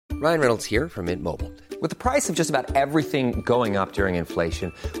Ryan Reynolds here from Mint Mobile. With the price of just about everything going up during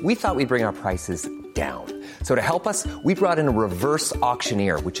inflation, we thought we'd bring our prices down. So to help us, we brought in a reverse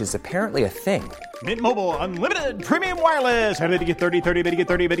auctioneer, which is apparently a thing. Mint Mobile Unlimited Premium Wireless. How to get 30, 30, bit to get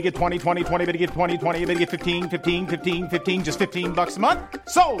 30, bit to get 20, 20, 20, bit to get 20, 20, bit to get 15, 15, 15, 15, just $15 a month?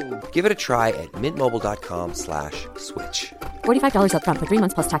 Sold! Give it a try at mintmobile.com/switch. $45 up front for 3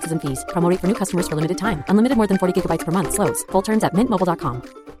 months plus taxes and fees. Promo rate for new customers for limited time. Unlimited more than 40 gigabytes per month. Slows full terms at mintmobile.com.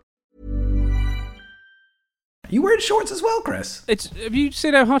 You wearing shorts as well, Chris? Have you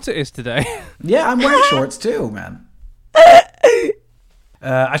seen how hot it is today? Yeah, I'm wearing shorts too, man. I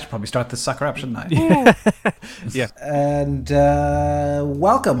should probably start this sucker up, shouldn't I? Yeah. And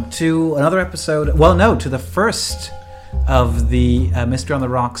welcome to another episode. Well, no, to the first of the Mystery on the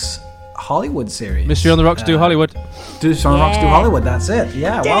Rocks Hollywood series. Mystery on the Rocks do Hollywood. Mystery on the Rocks do Hollywood. That's it.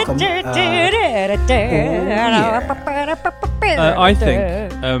 Yeah, welcome. I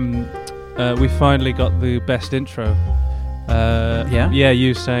think we finally got the best intro. Yeah,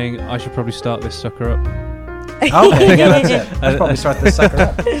 you saying I should probably start this sucker up. Okay, yeah, that's it. I should probably start this sucker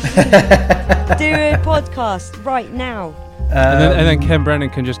up. Do a podcast right now. And then Ken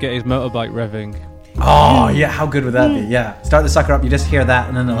Brennan can just get his motorbike revving. Oh, yeah, how good would that be? Yeah. Start the sucker up, you just hear that,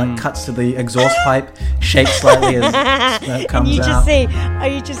 and then it cuts to the exhaust pipe, shakes slightly as it comes and you out.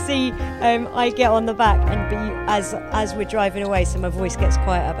 just see, I get on the back, and as we're driving away, so my voice gets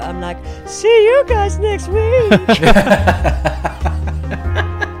quieter, but I'm like, see you guys next week.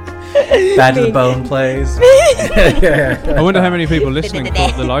 Bad to the Bone plays. I wonder how many people listening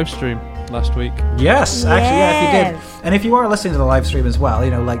caught the live stream last week. Yes, actually, yeah, if you did. And if you are listening to the live stream as well,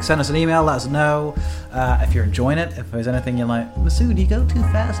 send us an email, let us know if you're enjoying it, if there's anything you're like, Masood, you go too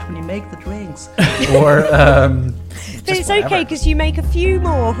fast when you make the drinks. Or, but it's okay, because you make a few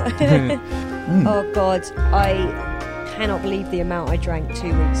more. Oh, God, I cannot believe the amount I drank 2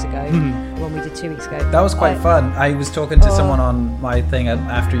 weeks ago when we did 2 weeks ago. That was quite fun. I was talking to someone on my thing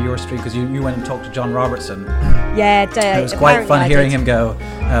after your stream, because you went and talked to John Robertson. Yeah, it was quite fun hearing him go,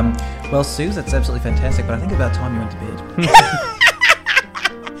 well, Suze, that's absolutely fantastic, but I think about time you went to bed.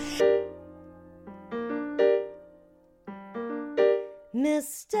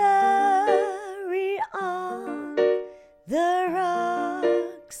 Mystery on the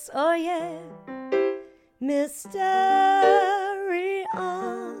rocks, oh yeah. Mystery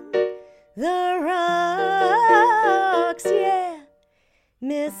on the rocks, yeah.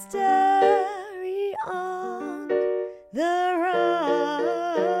 Mystery on the rocks,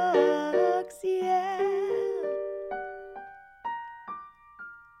 yeah.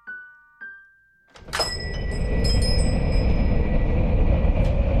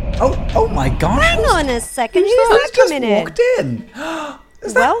 Oh my gosh. Hang on a second. Who's that that coming just walked in?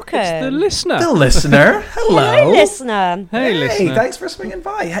 Welcome. It's the listener. The listener. Hello. Hello, listener. Hey, listener. Thanks for swinging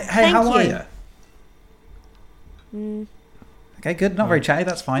by. Hey, how are you? Okay, good. Not very chatty.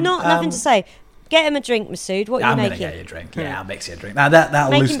 That's fine. Nothing to say. Get him a drink, Masood. What are you I'm making? going to get you a drink. Yeah, I'll mix you a drink. Now,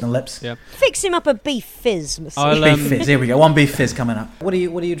 that'll loosen the lips. Yeah. Fix him up a beef fizz, Masood. Beef fizz. Here we go. One beef fizz coming up. What are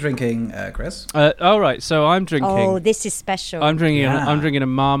you drinking, Chris? All right. So I'm drinking. Oh, this is special. I'm drinking a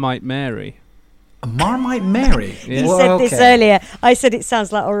Marmite Mary. A Marmite Mary? Yeah. You said this earlier. I said it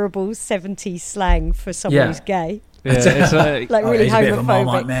sounds like horrible 70s slang for someone who's gay. Yeah, it's like really he's a bit of a homophobic.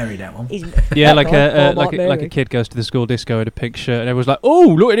 Marmite Mary, that one. Yeah, like a kid goes to the school disco in a pink shirt, and everyone's like, "Oh,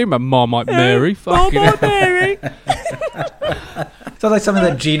 look at him, a Marmite Mary." Marmite Mary. Sounds like something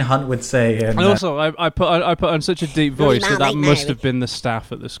that Gene Hunt would say. And also, I put on such a deep voice that must have been the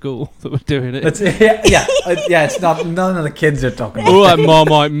staff at the school that were doing it. It's not. None of the kids are talking about. All right,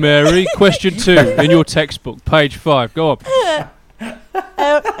 Marmite Mary. Question 2 in your textbook, page 5. Go on.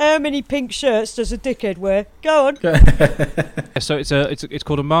 How many pink shirts does a dickhead wear? Go on. So it's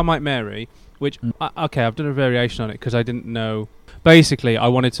called a Marmite Mary, which I've done a variation on it because I didn't know. Basically, I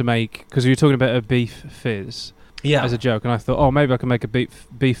wanted to make, because you were talking about a beef fizz as a joke, and I thought, maybe I can make a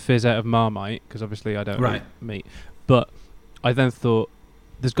beef fizz out of Marmite, because obviously I don't eat meat. But I then thought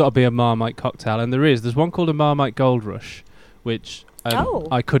there's got to be a Marmite cocktail, and there's one called a Marmite Gold Rush, which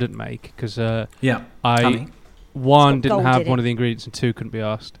I couldn't make because one didn't have one of the ingredients, and 2 couldn't be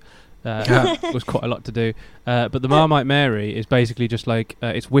asked. It was quite a lot to do. But the Marmite Mary is basically just like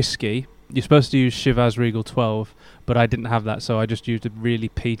it's whiskey. You're supposed to use Chivas Regal 12, but I didn't have that, so I just used a really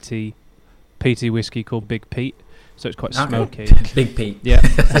peaty whiskey called Big Pete. So it's quite smoky. Big Pete. Yeah.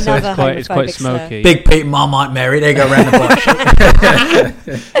 So it's quite smoky. Big Pete, Marmite Mary. They go around the bush.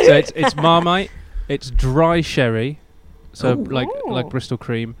 So it's Marmite. It's dry sherry. So like Bristol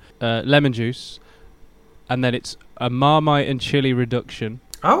cream, lemon juice, and then it's a Marmite and chili reduction.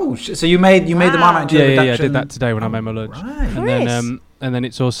 Oh, so you made the Marmite and chili reduction? Yeah, I did that today when I made my lunch. Right. And then and then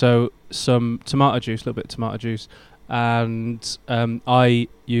it's also some tomato juice, a little bit of tomato juice, and I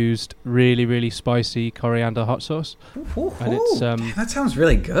used really, really spicy coriander hot sauce. Ooh, and it's that sounds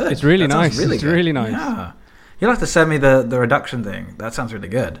really good. It's really nice. It's really nice. Yeah. You'll have to send me the reduction thing. That sounds really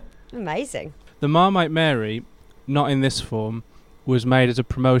good. Amazing. The Marmite Mary, not in this form, was made as a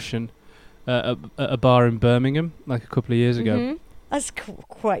promotion at a bar in Birmingham like a couple of years ago. Mm-hmm. That's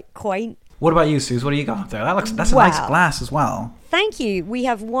quite quaint. What about you, Suze? What do you got there? That's a nice glass as well. Thank you. We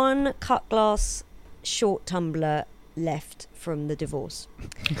have one cut glass short tumbler left from the divorce.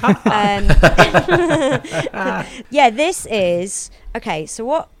 Yeah, this is... Okay, so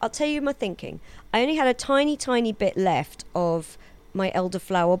what... I'll tell you my thinking. I only had a tiny, tiny bit left of my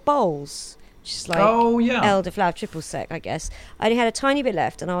elderflower bowls. Just like elderflower triple sec, I guess. I only had a tiny bit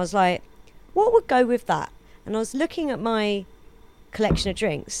left, and I was like, what would go with that? And I was looking at my collection of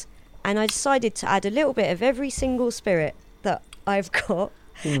drinks, and I decided to add a little bit of every single spirit that I've got.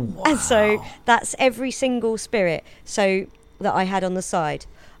 Wow. And so that's every single spirit that I had on the side.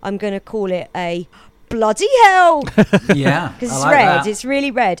 I'm going to call it a bloody hell. Yeah. Because it's red. That. It's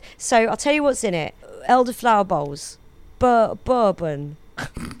really red. So I'll tell you what's in it. Elderflower bowls, bourbon,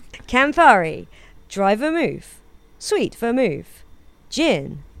 Campari, dry vermouth, sweet vermouth,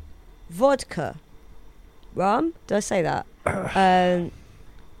 gin, vodka, rum. Did I say that?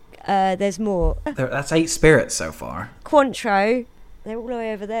 There's more. That's 8 spirits so far. Cointreau. They're all the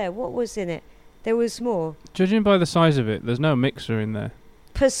way over there. What was in it? There was more. Judging by the size of it, there's no mixer in there.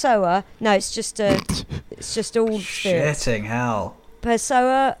 Pessoa. No, it's just it's just all spirits. Shitting hell.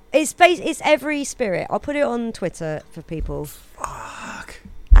 Pessoa. It's every spirit. I'll put it on Twitter for people. Fuck.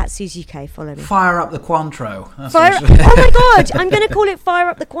 At SuzUK, follow me. Fire up the Cointreau. Oh my god, I'm going to call it Fire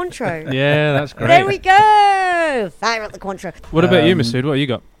Up the Cointreau. Yeah, that's great. There we go. Fire Up the Cointreau. What about you, Masood? What have you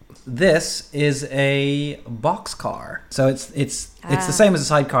got? This is a boxcar. So it's the same as a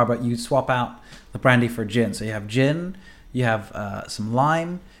sidecar, but you swap out the brandy for gin. So you have gin, you have some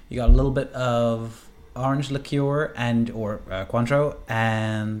lime, you got a little bit of orange liqueur or Cointreau,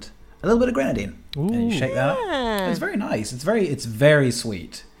 and a little bit of grenadine. Ooh. And you shake that up. It's very nice. It's very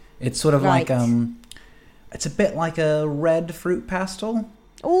sweet. It's sort of like it's a bit like a red fruit pastel.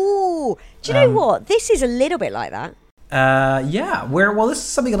 Ooh, do you know what? This is a little bit like that. Yeah. This is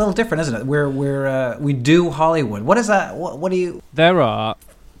something a little different, isn't it? We do Hollywood. What is that? What do you? There are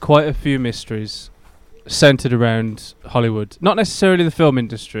quite a few mysteries centered around Hollywood. Not necessarily the film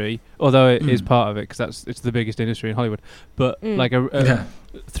industry, although it is part of it because it's the biggest industry in Hollywood. But through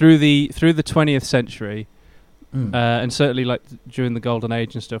the 20th century, and certainly like during the Golden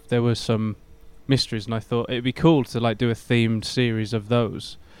Age and stuff, there were some mysteries, and I thought it'd be cool to like do a themed series of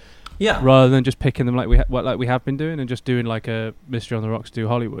those. Yeah. Rather than just picking them like we have been doing and just doing like a Mystery on the Rocks do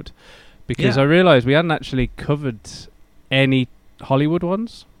Hollywood, because I realised we hadn't actually covered any Hollywood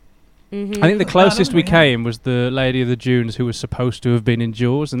ones. Mm-hmm. I think the closest we came was the Lady of the Dunes, who was supposed to have been in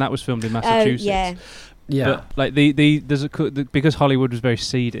Jaws, and that was filmed in Massachusetts. Yeah. But like because Hollywood was very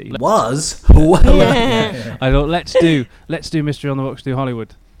seedy. I thought let's do Mystery on the Rocks do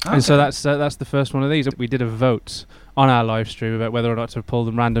Hollywood. Okay. And so that's the first one of these. We did a vote on our live stream about whether or not to pull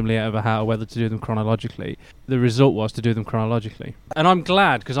them randomly out of a hat or whether to do them chronologically. The result was to do them chronologically. And I'm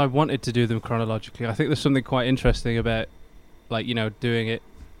glad, because I wanted to do them chronologically. I think there's something quite interesting about, like, you know, doing it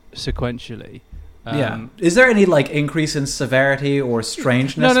sequentially. Is there any like increase in severity or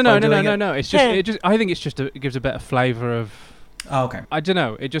strangeness? No. It's just I think it gives a better flavour of. Oh, okay. I don't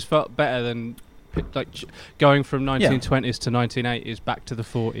know. It just felt better than like going from 1920s to 1980s back to the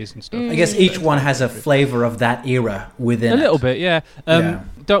 40s and stuff. I guess each one has a flavour of that era within a little bit, yeah.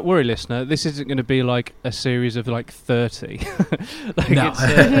 Don't worry, listener. This isn't going to be like a series of like 30.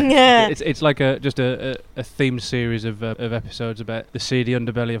 It's like a themed series of episodes about the seedy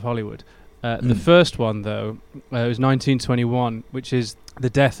underbelly of Hollywood. The first one, though, was 1921, which is the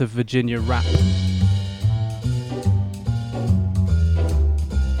death of Virginia Rappe.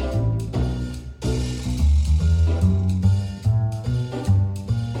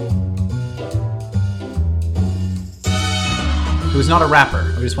 Who's not a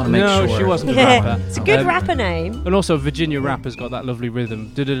rapper. I just want to make sure. No, she wasn't a rapper. It's a good rapper name. And also, Virginia Rapper's got that lovely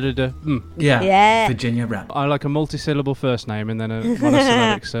rhythm. Yeah. Virginia Rappe. I like a multi-syllable first name and then a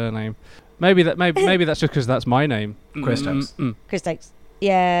monosyllabic surname. Maybe that's just because that's my name. Chris Stokes. Chris Stokes.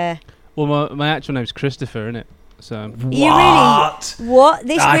 Yeah. Well, my actual name's Christopher, innit? So. What? What?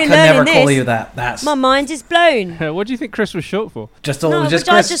 This I we're could learning never this. call you that. That's my mind is blown. What do you think Chris was short for? Just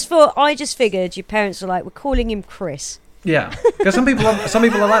Chris. I just figured your parents were like, we're calling him Chris. Yeah, because some people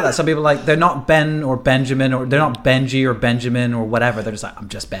are like that. Some people are like, they're not Ben or Benjamin, or they're not Benji or Benjamin or whatever. They're just like, I'm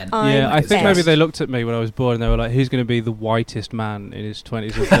just Ben. I think maybe they looked at me when I was born and they were like, who's going to be the whitest man in his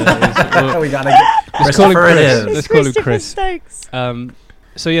 20s or 30s? We gotta let's call him Chris. Let's call him Chris. Stokes.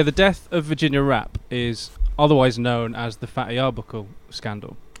 So yeah, the death of Virginia Rapp is otherwise known as the Fatty Arbuckle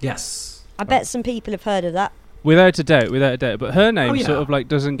scandal. Yes, I bet some people have heard of that. Without a doubt. But her name sort of like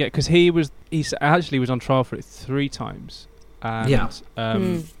doesn't get, because he actually was on trial for it 3 times. And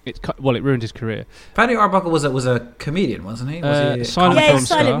it ruined his career. Fatty Arbuckle was a comedian, wasn't he? Was he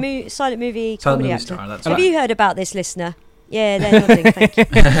silent movie comedy actor. Star, have you heard about this, listener? Yeah, they're nodding.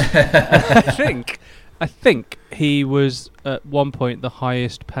 Thank you. I think he was at one point the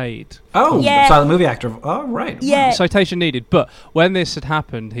highest paid. Oh, yeah. Silent movie actor. Oh, right. Yeah. Wow. Citation needed. But when this had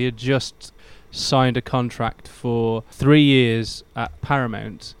happened, he had just signed a contract for 3 years at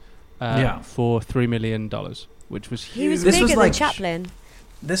Paramount for $3 million, which was huge. He was bigger than Chaplin.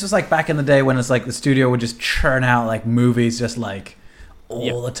 This was like back in the day when it's like the studio would just churn out like movies just like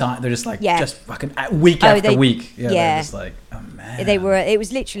all the time. They're just like just fucking week after week. Yeah, they're just like, oh man. It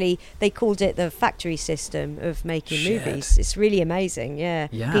was literally, they called it the factory system of making movies. It's really amazing. Yeah.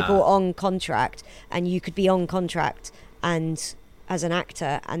 People on contract, and you could be on contract and as an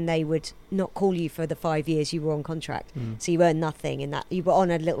actor, and they would not call you for the 5 years you were on contract. So you earned nothing in that. You were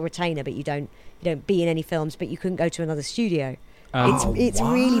on a little retainer, but you don't be in any films, but you couldn't go to another studio. It's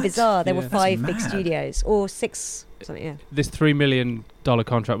really bizarre. There were 5 big studios, or 6 something. Yeah. This $3 million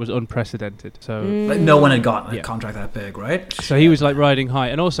contract was unprecedented. So like no one had gotten a contract that big, right? So he was like riding high,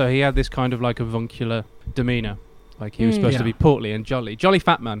 and also he had this kind of like avuncular demeanor. Like he was supposed to be portly and jolly. Jolly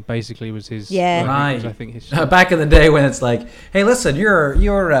Fat Man basically was his. Yeah, right. I think his back in the day when it's like, hey, listen,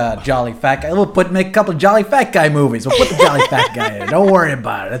 you're a jolly fat guy. We'll make a couple of jolly fat guy movies. We'll put the jolly fat guy in. Don't worry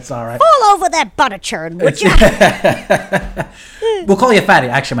about it. It's all right. Fall over that butter churn, would you? We'll call you Fatty.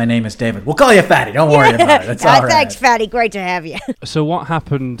 Actually, my name is David. We'll call you Fatty. Don't worry about it. It's all right. Thanks, Fatty. Great to have you. So what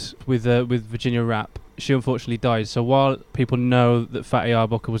happened with Virginia Rapp? She unfortunately died. So while people know that Fatty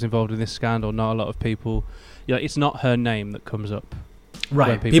Arbuckle was involved in this scandal, not a lot of people. Yeah, it's not her name that comes up.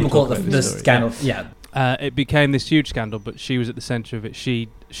 Right. People call it the scandal. Yeah. It became this huge scandal, but she was at the centre of it. She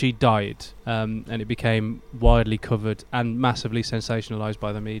died, and it became widely covered and massively sensationalised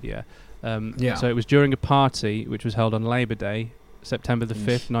by the media. So it was during a party which was held on Labour Day, September the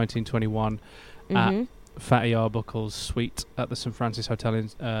 5th, 1921, at Fatty Arbuckle's suite at the St. Francis Hotel in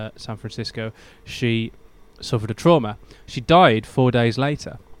San Francisco. She suffered a trauma. She died 4 days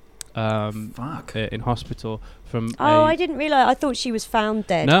later. In hospital from. I didn't realise. I thought she was found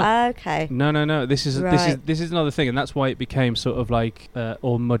dead. No. Okay. No. This is another thing, and that's why it became sort of like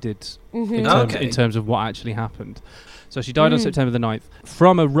all muddied in terms of what actually happened. So she died on September the 9th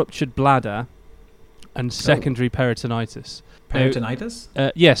from a ruptured bladder and secondary peritonitis. Peritonitis?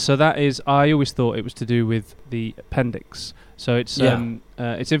 Yes. So that is. I always thought it was to do with the appendix. So it's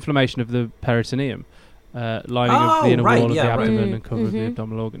inflammation of the peritoneum. Lining of the inner wall of the abdomen and cover of the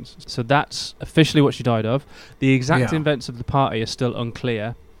abdominal organs. So that's officially what she died of. The exact events of the party are still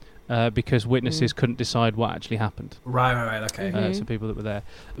unclear because witnesses couldn't decide what actually happened. Right, okay. So people that were there.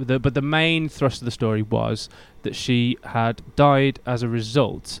 But the main thrust of the story was that she had died as a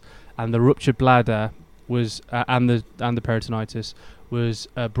result, and the ruptured bladder was and the peritonitis was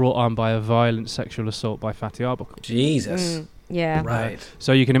brought on by a violent sexual assault by Fatty Arbuckle. Jesus. Yeah. Right.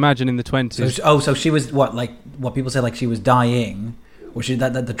 So you can imagine in the 20s. So she was what people say, like she was dying, or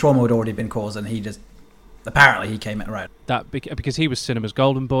that the trauma had already been caused, and he just apparently he came in right. That because he was cinema's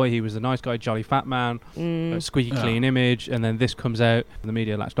golden boy, he was the nice guy, jolly fat man, squeaky clean image, and then this comes out, and the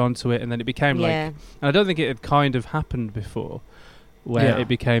media latched onto it, and then it became like. And I don't think it had kind of happened before, where it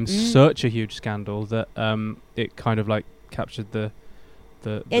became such a huge scandal that it kind of like captured the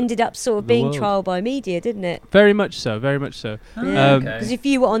ended up sort of being trial by media, didn't it? Very much so. Because if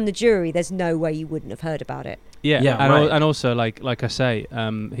you were on the jury, there's no way you wouldn't have heard about it. And also, like I say,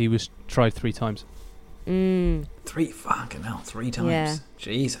 he was tried 3 times. 3 fucking hell, 3 times. Yeah.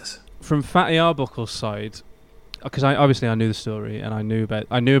 Jesus. From Fatty Arbuckle's side, because I knew the story and I knew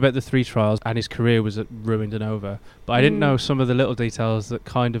about the 3 trials, and his career was ruined and over. But I didn't know some of the little details that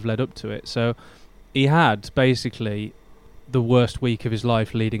kind of led up to it. So he had basically the worst week of his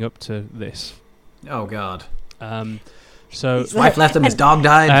life leading up to this. Oh God. So his wife left him, his dog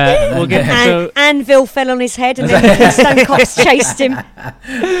died. Anvil fell on his head, and then Keystone Cops chased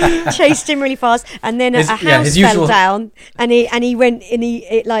him really fast, and then a house fell down, and he went in.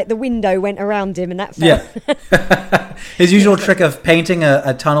 Like the window went around him, and that fell. Yeah. His usual trick of painting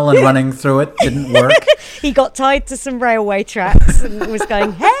a tunnel and running through it didn't work. He got tied to some railway tracks and was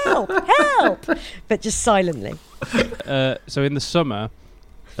going, "Help, help!" but just silently. So in the summer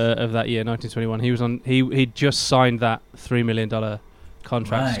of that year, 1921, he'd just signed that $3 million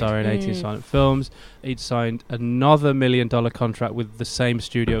contract starring 18 silent films. He'd signed another $1 million contract with the same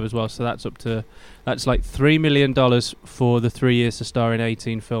studio as well. So that's like $3 million for the 3 years to star in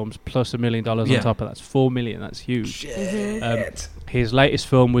 18 films, plus $1 million on top of that. That's $4 million. That's huge. His latest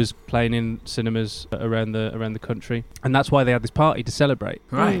film was playing in cinemas around the country, and that's why they had this party to celebrate.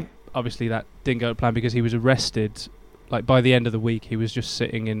 Right. Obviously, that didn't go to plan because he was arrested. Like by the end of the week, he was just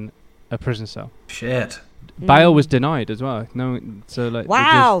sitting in a prison cell. Shit. Bail was denied as well. No, so like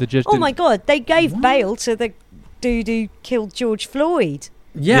wow. The judge oh my God! They gave bail to the dude who killed George Floyd.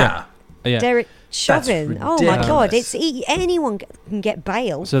 Yeah. Derek Chauvin. Oh my God! Anyone can get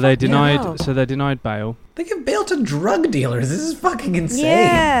bail. So they denied. So they denied bail. They give bail to drug dealers. This is fucking insane.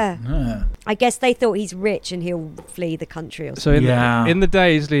 Yeah. I guess they thought he's rich and he'll flee the country or something. So in the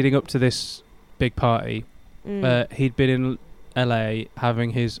days leading up to this big party, he'd been in LA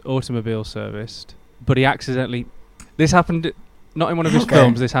having his automobile serviced, but he accidentally. This happened. Not in one of his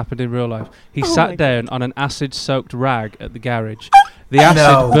films. This happened in real life. He sat down on an acid-soaked rag at the garage. The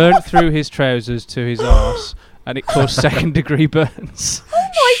acid burnt through his trousers to his arse, and it caused second-degree burns. Oh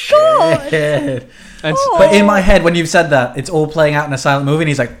my God! But in my head, when you've said that, it's all playing out in a silent movie, and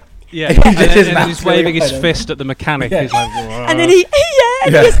he's like, and he's waving his fist at the mechanic. He's like, whoa. And then he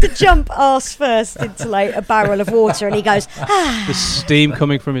has to jump arse first into like a barrel of water, and he goes, the steam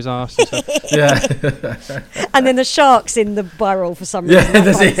coming from his arse. And then the shark's in the barrel for some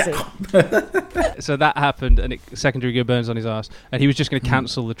reason. So that happened, and secondary degree burns on his arse, and he was just going to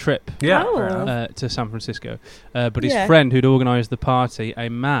cancel the trip to San Francisco. But his friend who'd organised the party, a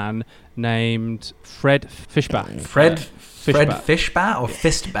man named Fred Fishbach. Fred Fishbach or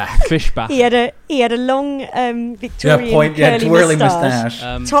Fistbach? Fishbach. He had a long Victorian curly twirling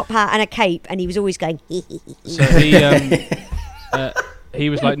moustache, top hat and a cape, and he was always going. So he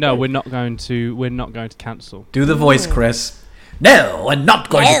was like, "No, we're not going to cancel." Do the voice, Chris. No, we're not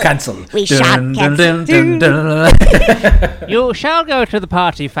going to cancel. We shan't cancel. You shall go to the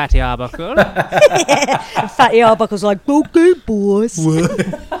party, Fatty Arbuckle. Fatty Arbuckle's like, "Okay, boys."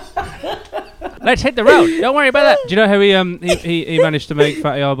 Let's hit the road. Don't worry about that. Do you know how he managed to make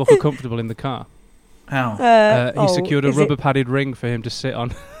Fatty Arbuckle comfortable in the car? How? He secured a rubber padded ring for him to sit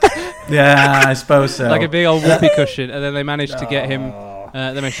on. Yeah, I suppose so. Like a big old whoopee cushion, and then they managed to get him.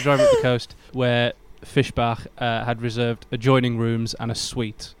 They managed to drive him up the coast where Fishbach had reserved adjoining rooms and a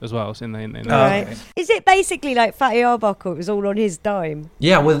suite as well. In the right. Is it basically like Fatty Arbuckle? It was all on his dime.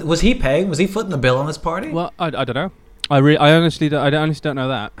 Yeah. Was he paying? Was he footing the bill on this party? Well, I don't know. I honestly don't know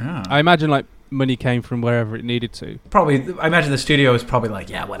that. Oh. I imagine like money came from wherever it needed to. Probably, I imagine the studio was probably like,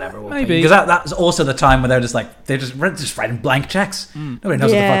 yeah, whatever. Maybe because that's also the time when they're just like they're just writing blank checks. Nobody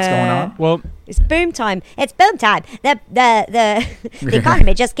knows what the fuck's going on. Well, it's boom time. It's boom time. The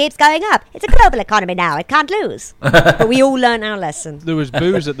economy just keeps going up. It's a global economy now. It can't lose. But we all learn our lesson. There was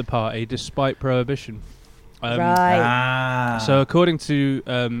booze at the party despite prohibition. Right. So according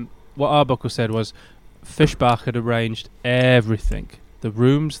to what Arbuckle said was, Fishbach had arranged everything. The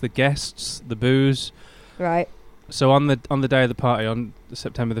rooms, the guests, the booze. Right. So on the day of the party, on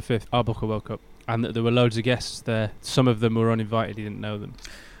September the 5th, Arbuckle woke up and there were loads of guests there. Some of them were uninvited. He didn't know them.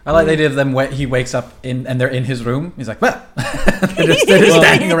 I like the idea of them where he wakes up and they're in his room. He's like, well, they're just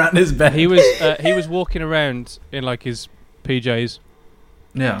standing around his bed. He was walking around in like his PJs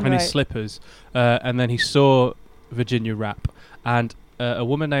and his slippers. And then he saw Virginia Rapp and a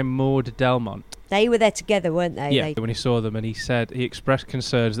woman named Maud Delmont. They were there together, weren't they? Yeah, when he saw them, and he expressed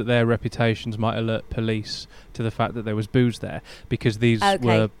concerns that their reputations might alert police to the fact that there was booze there, because these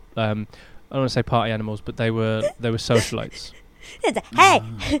were, I don't want to say party animals, but they were socialites. Hey,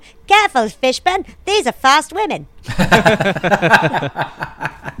 careful, Fishburne. These are fast women.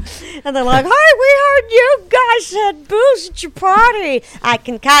 And they're like, hey, we heard you guys had booze at your party. I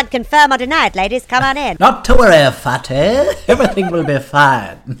can't confirm or deny it, ladies. Come on in. Not to worry, fatty. Everything will be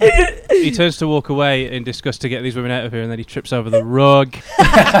fine. He turns to walk away in disgust to get these women out of here, and then he trips over the rug.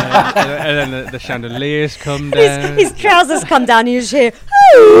 And then the chandeliers come down. His trousers come down, and you just hear...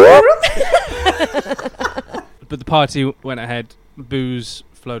 But the party went ahead. booze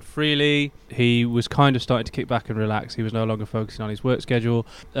flowed freely. He was kind of starting to kick back and relax. He was no longer focusing on his work schedule.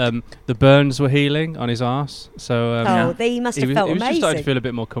 The burns were healing on his arse. So he must have felt amazing. He was just starting to feel a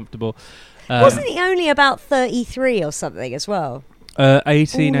bit more comfortable. Wasn't he only about 33 or something as well?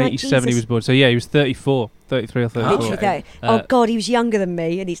 1887 he was born. So yeah, he was 33 or 34. Oh God, he was younger than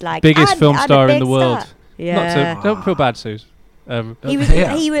me, and he's like biggest film star in the world. Yeah. Don't feel bad, Suze. He was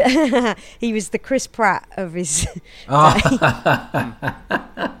he was the Chris Pratt of his day.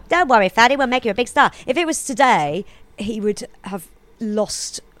 Don't worry, Fatty, we'll make you a big star. If it was today, he would have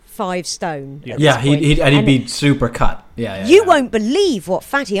lost 5 stone. Yeah, he'd be super cut. You won't believe what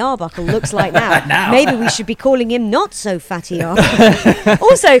Fatty Arbuckle looks like now. Maybe we should be calling him not so Fatty Arbuckle.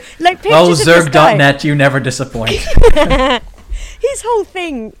 Also, like pictures of this guy. Zerg.net, you never disappoint. His whole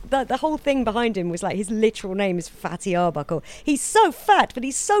thing, the whole thing behind him was like his literal name is Fatty Arbuckle. He's so fat, but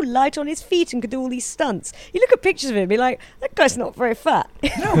he's so light on his feet and can do all these stunts. You look at pictures of him, and be like, that guy's not very fat.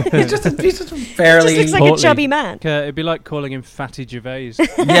 No, he's just fairly. He just looks like a chubby man. It'd be like calling him Fatty Gervais.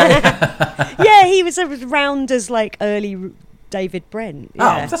 Yeah, he was as round as like early David Brent.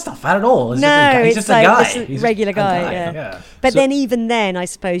 Yeah. Oh, that's not fat at all. He's just a guy. He's a regular guy. Yeah. But then even then, I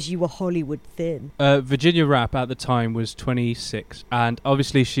suppose you were Hollywood thin. Virginia Rappe at the time was 26, and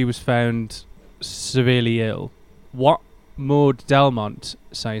obviously she was found severely ill. What Maud Delmont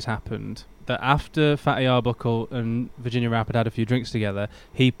says happened, that after Fatty Arbuckle and Virginia Rappe had a few drinks together,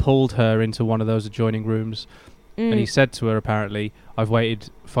 he pulled her into one of those adjoining rooms, and he said to her, apparently, "I've waited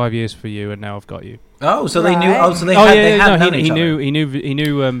 5 years for you, and now I've got you." Oh, so they knew. Oh, so they had known each other. He knew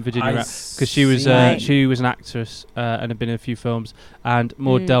Virginia Rappe because she was an actress and had been in a few films. And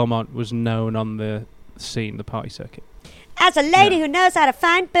Maud Delmont was known on the scene, the party circuit, as a lady who knows how to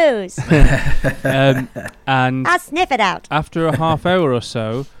find booze. And I'll sniff it out. After a half hour or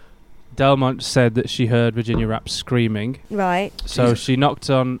so, Delmont said that she heard Virginia Rappe screaming. Right. So she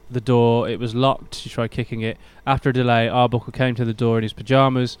knocked on the door. It was locked. She tried kicking it. After a delay, Arbuckle came to the door in his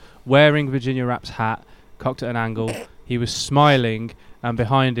pyjamas, wearing Virginia Rappe's hat, cocked at an angle. He was smiling, and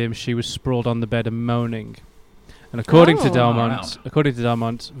behind him, she was sprawled on the bed and moaning. And according to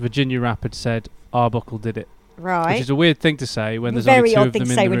Delmont, Virginia Rappe had said Arbuckle did it. Right. Which is a weird thing to say when there's only 2 of them in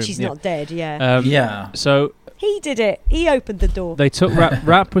the room. Very odd thing to say when she's not dead. Yeah. So he did it. He opened the door. They took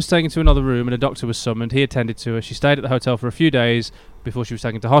Rappe was taken to another room, and a doctor was summoned. He attended to her. She stayed at the hotel for a few days before she was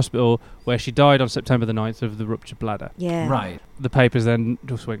taken to hospital, where she died on September the 9th of the ruptured bladder. Yeah. Right. The papers then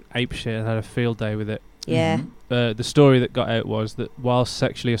just went apeshit and had a field day with it. Yeah. Mm-hmm. The story that got out was that while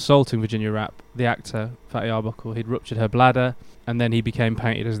sexually assaulting Virginia Rappe, the actor, Fatty Arbuckle, he'd ruptured her bladder, and then he became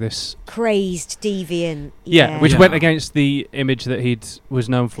painted as this crazed deviant. Yeah, which went against the image that he was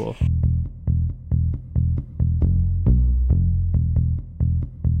known for.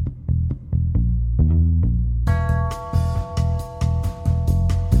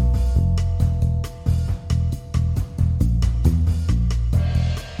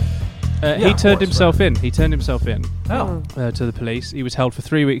 He turned himself in. He turned himself in to the police. He was held for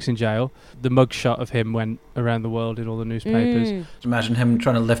 3 weeks in jail. The mugshot of him went around the world in all the newspapers. Imagine him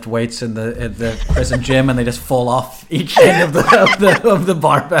trying to lift weights in the prison gym, and they just fall off each end of the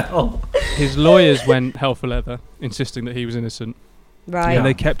barbell. His lawyers went hell for leather, insisting that he was innocent. Right. And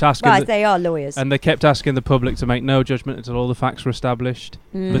they kept asking. Right, they are lawyers. And they kept asking the public to make no judgment until all the facts were established.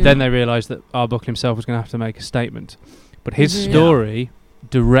 But then they realised that Arbuckle himself was going to have to make a statement. But his story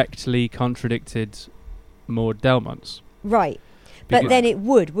directly contradicted Maud Delmont's. Right. But then it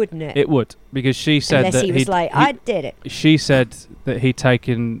would, wouldn't it? It would, because she said unless that he was like, I did it. She said that he'd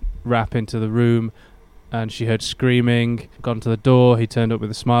taken Rappe into the room, and she heard screaming, gone to the door, he turned up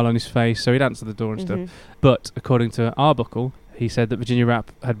with a smile on his face, so he'd answered the door and stuff. But according to Arbuckle, he said that Virginia Rappe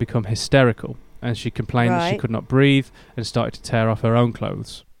had become hysterical, and she complained that she could not breathe and started to tear off her own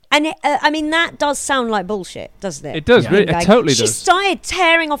clothes. And I mean, that does sound like bullshit, doesn't it? It does, really. It totally does. She started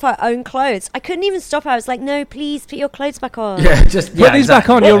tearing off her own clothes. I couldn't even stop her. I was like, no, please, put your clothes back on. Yeah, just put these back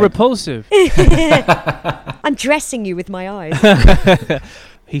on. You're repulsive. I'm dressing you with my eyes.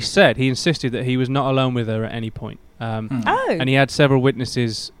 He insisted that he was not alone with her at any point. And he had several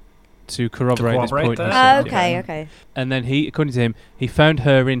witnesses to corroborate this point. Okay. And then according to him, he found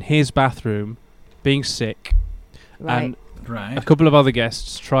her in his bathroom, being sick. Right. And a couple of other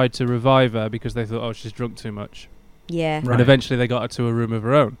guests tried to revive her because they thought, she's drunk too much. Yeah. Right. And eventually they got her to a room of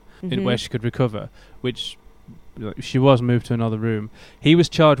her own where she could recover, which she was moved to another room. He was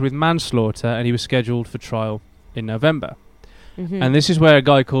charged with manslaughter, and he was scheduled for trial in November. And this is where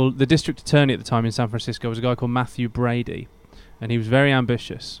the district attorney at the time in San Francisco was a guy called Matthew Brady, and he was very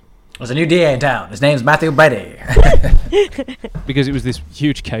ambitious. There's a new DA in town. His name's Matthew Brady. Because it was this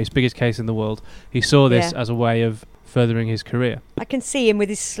huge case, biggest case in the world. He saw this as a way of furthering his career. I can see him with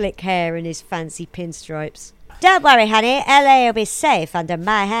his slick hair and his fancy pinstripes. Don't worry, honey. LA will be safe under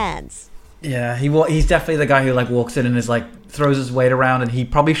my hands. Yeah, he's definitely the guy who like walks in and is like throws his weight around, and he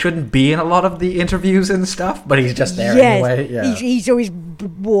probably shouldn't be in a lot of the interviews and stuff, but he's just there anyway. Yeah. He's always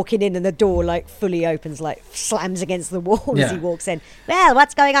walking in and the door like fully opens, like slams against the wall as he walks in. Well,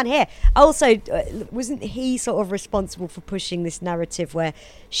 what's going on here? Also, wasn't he sort of responsible for pushing this narrative where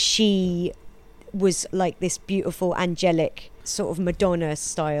she was like this beautiful, angelic, sort of Madonna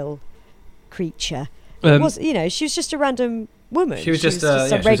style creature? It was, she was just a random woman. She was just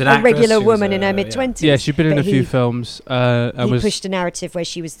a regular woman in her mid-20s. Yeah, she'd been in a few films. He pushed a narrative where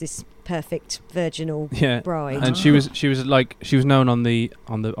she was this perfect virginal bride. And she was known on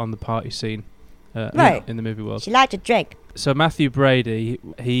the party scene, in the movie world. She liked to drink. So Matthew Brady,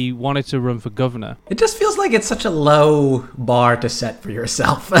 he wanted to run for governor. It just feels like it's such a low bar to set for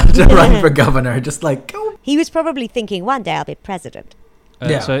yourself to run for governor. Just like go. He was probably thinking, one day I'll be president.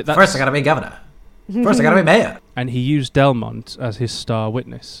 So first I gotta be governor. First I gotta be mayor. And he used Delmont as his star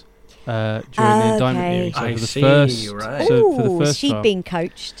witness during the indictment hearing. So for the first she'd trial. Been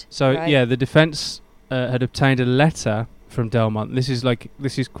coached. So the defence had obtained a letter from Delmont. This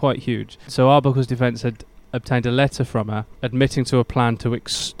is quite huge. So Arbuckle's defence had obtained a letter from her admitting to a plan to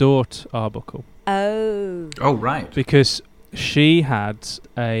extort Arbuckle. Oh, right. Because she had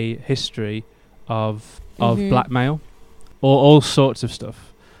a history of blackmail, or all sorts of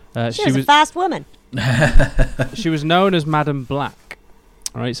stuff. She was a fast woman. She was known as Madam Black.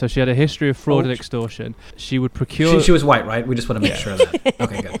 All right, so she had a history of fraud and extortion. She would procure. She was white, right? We just want to make sure that.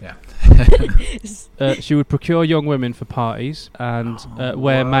 Okay, good. Yeah. She would procure young women for parties, and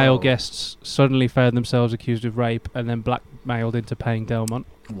where male guests suddenly found themselves accused of rape, and then blackmailed into paying Delmont.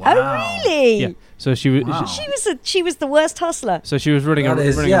 Wow. Oh, really? Yeah. So she was. Wow. She was the worst hustler. So she was running a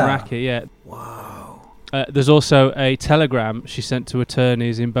racket. Yeah. Wow. There's also a telegram she sent to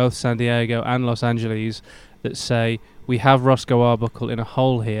attorneys in both San Diego and Los Angeles that say, "We have Roscoe Arbuckle in a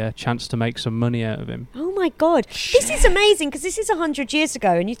hole here, chance to make some money out of him." Oh my God. Shit. This is amazing, because this is 100 years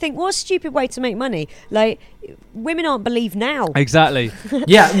ago, and you think, what a stupid way to make money. Like, women aren't believed now. Exactly.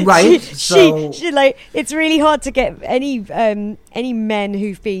 Yeah, right. She like, it's really hard to get any men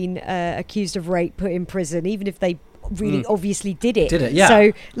who've been accused of rape put in prison, even if they really obviously did it. Yeah.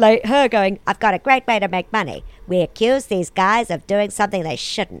 So, like, her going, I've got a great way to make money. We accuse these guys of doing something they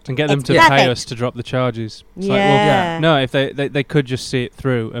shouldn't. And get them to pay us to drop the charges. It's like, well, no, if they could just see it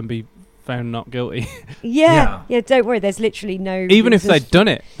through and be found not guilty. Yeah, don't worry, there's literally no... Even if they'd done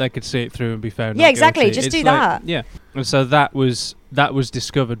it, they could see it through and be found not exactly, guilty. just do that. Yeah, and so that was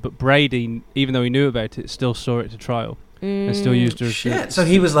discovered, but Brady, even though he knew about it, still saw it to trial. And still used her as shit. So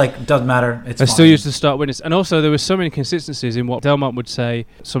he was like, doesn't matter, it's fine. Still used to start witness. And also there were so many inconsistencies in what Delmont would say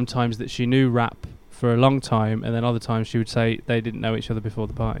sometimes, that she knew Rapp for a long time, and then other times she would say they didn't know each other before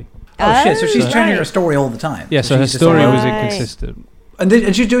the party. Oh shit, so she's changing her story all the time. Yeah, so her story was inconsistent. And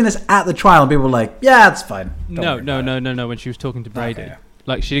she's doing this at the trial, and people were like, yeah, it's fine. No, when she was talking to Brady. Okay.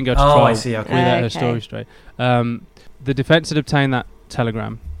 Like, she didn't go to trial without her story straight. The defence had obtained that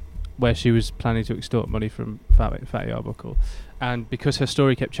telegram where she was planning to extort money from Fatty Arbuckle, and because her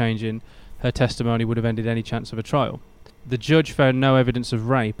story kept changing, her testimony would have ended any chance of a trial. The judge found no evidence of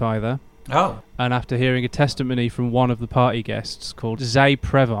rape either. Oh. And after hearing a testimony from one of the party guests called Zay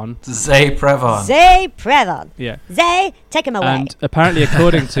Prevon. Yeah. Zay, take him away. And apparently,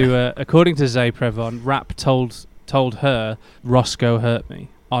 according to Zay Prevon, Rapp told her Roscoe hurt me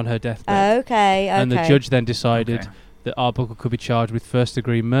on her deathbed. Okay. And the judge then decided that Arbuckle could be charged with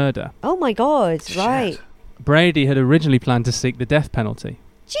first-degree murder. Oh my God! Shit. Right. Brady had originally planned to seek the death penalty.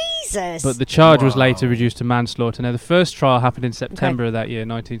 Jesus! But the charge was later reduced to manslaughter. Now, the first trial happened in September of that year,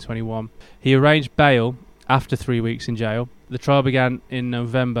 1921. He arranged bail after 3 weeks in jail. The trial began in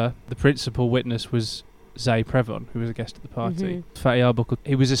November. The principal witness was Zay Prevon, who was a guest at the party. Fatty Arbuckle.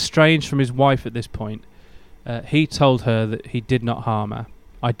 He was estranged from his wife at this point. He told her that he did not harm her.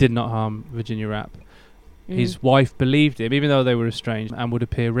 I did not harm Virginia Rapp. His wife believed him, even though they were estranged, and would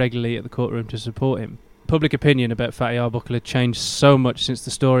appear regularly at the courtroom to support him. Public opinion about Fatty Arbuckle had changed so much since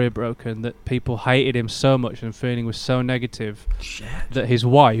the story had broken that people hated him so much, and the feeling was so negative that his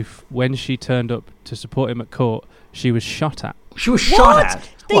wife, when she turned up to support him at court, she was shot at. She was shot at?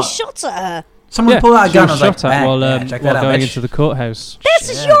 They shot at her? Someone pulled out a gun and was like, shot at while going into the courthouse. This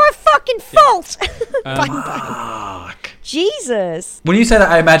is your fucking fault! Bang, bang. Jesus. When you say that,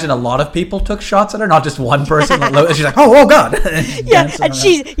 I imagine a lot of people took shots at her, not just one person. She's like, oh God. Yeah, and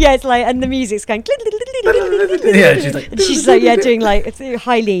it's like, and the music's going. Yeah, she's like, doing like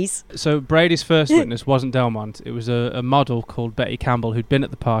high lees. So Brady's first witness wasn't Delmont. It was a model called Betty Campbell who'd been at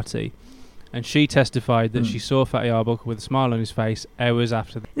the party. and she testified that she saw Fatty Arbuckle with a smile on his face hours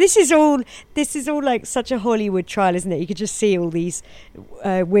after. This is all like such a Hollywood trial, isn't it? You could just see all these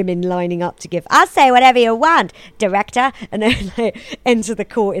women lining up to give, I'll say whatever you want, director, and then like, enter the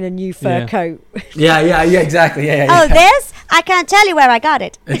court in a new fur coat. Yeah, exactly. Yeah. Oh, this? I can't tell you where I got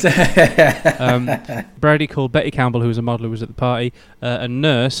it. Brady called Betty Campbell, who was a model who was at the party, a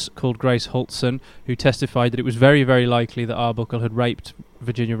nurse called Grace Holtson, who testified that it was very, very likely that Arbuckle had raped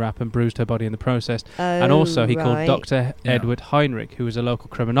Virginia Rapp and bruised her body in the process. And also he called Dr. Edward Heinrich, who was a local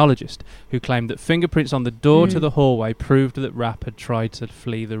criminologist, who claimed that fingerprints on the door to the hallway proved that Rapp had tried to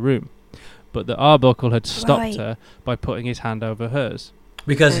flee the room, but that Arbuckle had stopped her by putting his hand over hers.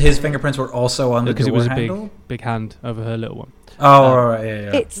 Because his fingerprints were also on the door because it was handle? a big hand over her little one. Oh, right,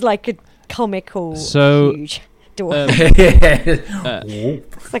 yeah. It's like a comical, huge door. It's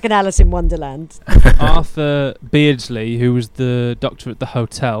like an Alice in Wonderland. Arthur Beardsley, who was the doctor at the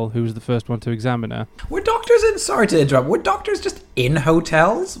hotel, who was the first one to examine her. Were doctors in? Sorry to interrupt. Were doctors just in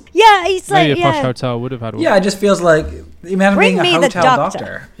hotels? Yeah, he's like maybe a posh hotel would have had one. Yeah, it just feels like imagine being a hotel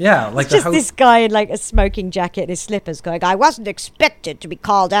doctor. Yeah, like it's just this guy in like a smoking jacket and his slippers, going, "I wasn't expected to be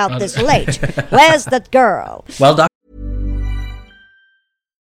called out this late. Where's that girl?" Well,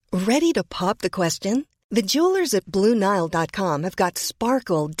 Ready to pop the question? The jewelers at BlueNile.com have got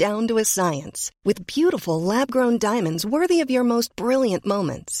sparkle down to a science with beautiful lab-grown diamonds worthy of your most brilliant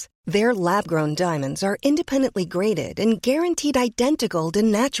moments. Their lab-grown diamonds are independently graded and guaranteed identical to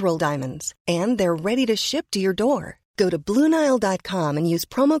natural diamonds, and they're ready to ship to your door. Go to BlueNile.com and use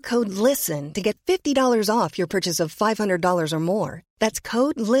promo code LISTEN to get $50 off your purchase of $500 or more. That's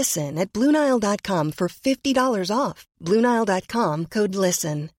code LISTEN at BlueNile.com for $50 off. BlueNile.com, code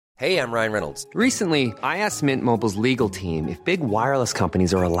LISTEN. Hey, I'm Ryan Reynolds. Recently, I asked Mint Mobile's legal team if big wireless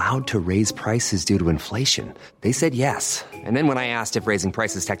companies are allowed to raise prices due to inflation. They said yes. And then when I asked if raising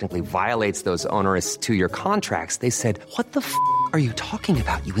prices technically violates those onerous 2-year contracts, they said, "What the f*** are you talking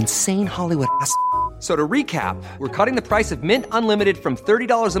about, you insane Hollywood ass?" So to recap, we're cutting the price of Mint Unlimited from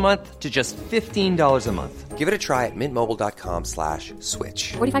 $30 a month to just $15 a month. Give it a try at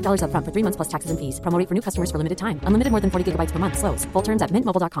mintmobile.com/switch. $45 up front for 3 months plus taxes and fees. Promo rate for new customers for limited time. Unlimited more than 40 gigabytes per month. Slows full terms at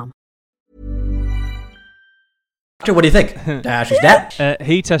mintmobile.com. What do you think? Dash is dead.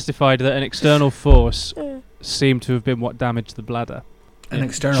 He testified that an external force seemed to have been what damaged the bladder.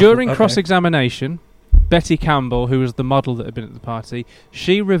 During cross-examination, Betty Campbell, who was the model that had been at the party,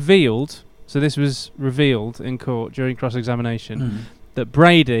 she revealed... So this was revealed in court during cross-examination that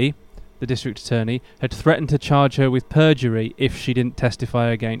Brady, the district attorney, had threatened to charge her with perjury if she didn't testify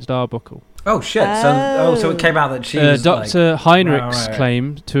against Arbuckle. Oh shit! So it came out that she was Dr. Heinrich's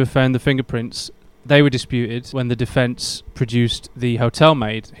claim to have found the fingerprints, they were disputed when the defence produced the hotel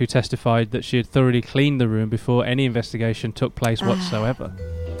maid, who testified that she had thoroughly cleaned the room before any investigation took place whatsoever.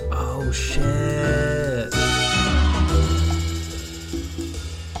 Oh shit!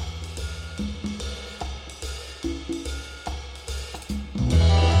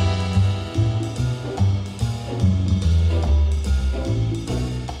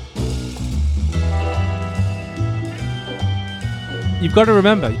 You've got to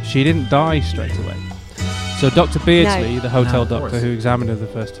remember, she didn't die straight away. So Dr. Beardsley, the hotel doctor who examined her the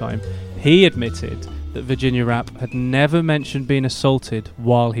first time, he admitted that Virginia Rapp had never mentioned being assaulted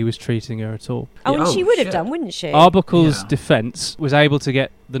while he was treating her at all. Oh, and she would have done, wouldn't she? Arbuckle's defence was able to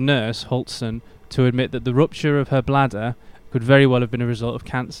get the nurse, Holtson, to admit that the rupture of her bladder could very well have been a result of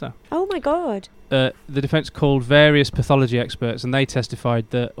cancer. Oh my God. The defence called various pathology experts, and they testified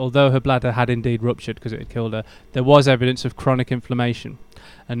that although her bladder had indeed ruptured because it had killed her, there was evidence of chronic inflammation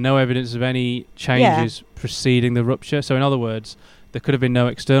and no evidence of any changes preceding the rupture. So in other words, there could have been no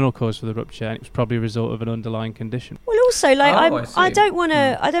external cause for the rupture, and it was probably a result of an underlying condition. Well, also, like, I don't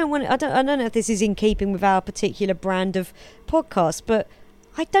know if this is in keeping with our particular brand of podcast, but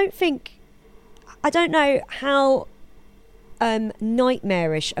I don't know how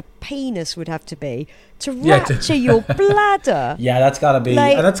nightmarish a penis would have to be to rupture your bladder. Yeah, that's got to be,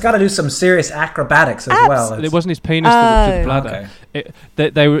 and that's got to do some serious acrobatics as well. It wasn't his penis that ruptured the bladder.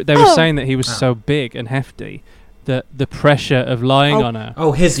 Okay. They were saying that he was so big and hefty that the pressure of lying on her.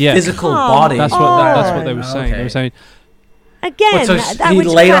 Oh, his physical body. That's what they were saying. Okay. They were saying again. So he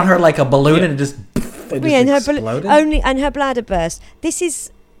laid on her like a balloon and it just exploded. And her bladder burst. This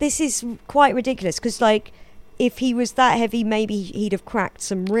is quite ridiculous because like, if he was that heavy, maybe he'd have cracked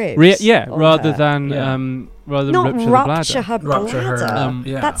some ribs. Rather than rupture her bladder.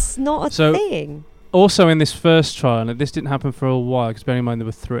 That's not a thing. Also, in this first trial, and this didn't happen for a while, because bearing in mind there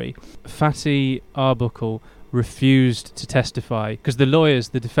were 3, Fatty Arbuckle refused to testify because the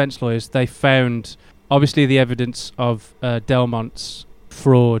defence lawyers, they found obviously the evidence of Delmont's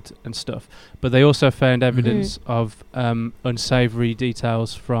fraud and stuff. But they also found evidence of unsavoury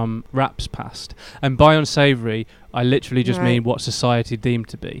details from Rapp's past. And by unsavoury, I literally just mean what society deemed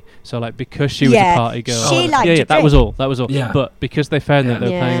to be. So, like, because she was a party girl, she liked to that was all. Yeah. But because they found that,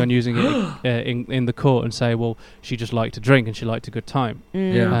 they were planning on using it in the court and say, well, she just liked to drink and she liked a good time.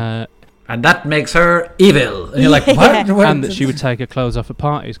 And that makes her evil. And you're like, what? And that she would take her clothes off at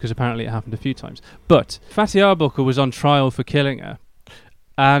parties, because apparently it happened a few times. But Fatty Arbuckle was on trial for killing her.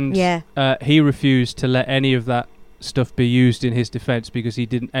 And he refused to let any of that stuff be used in his defence because he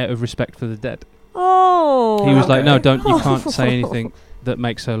didn't, out of respect for the dead. Oh. He was like, no, you can't say anything that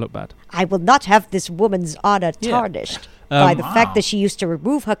makes her look bad. I will not have this woman's honour tarnished by the fact that she used to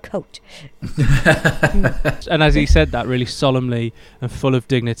remove her coat. And as he said that really solemnly and full of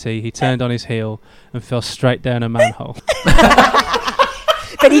dignity, he turned on his heel and fell straight down a manhole.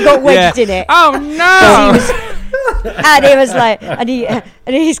 But he got wedged in it. Oh no! And he was like, and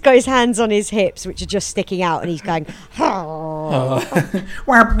he's got his hands on his hips, which are just sticking out, and he's going. And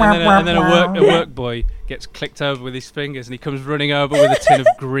then a work boy gets clicked over with his fingers, and he comes running over with a tin of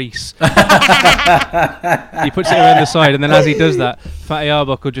grease. He puts it around the side, and then as he does that, Fatty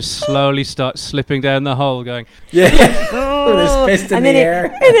Arbuckle just slowly starts slipping down the hole, going, with his fist in the air.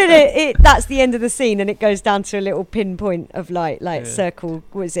 And then that's the end of the scene, and it goes down to a little pinpoint of light, circle.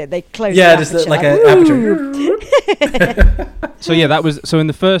 What is it? They close. Yeah, just like an aperture. So that was in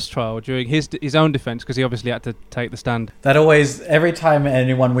the first trial during his own defence, because he obviously had to take the stand. That always, every time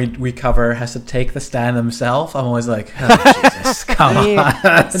anyone we cover has to take the stand themselves, I'm always like, oh, Jesus, come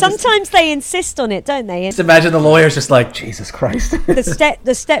on. Sometimes they insist on it, don't they? Just imagine the lawyer's just like, Jesus Christ.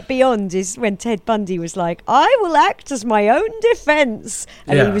 The step beyond is when Ted Bundy was like, I will act as my own defence,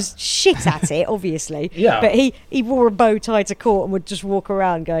 and he was shit at it, obviously. But he wore a bow tie to court and would just walk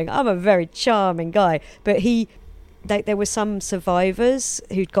around going, I'm a very charming guy. But there were some survivors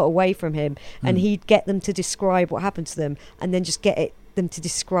who'd got away from him, and he'd get them to describe what happened to them, and then just get them to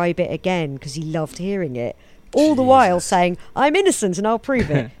describe it again because he loved hearing it. All the while saying, I'm innocent and I'll prove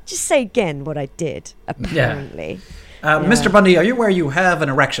it. Just say again what I did, apparently. Mr. Bundy, are you aware you have an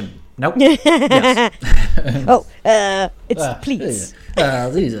erection? Nope. Yes. It's the pleats.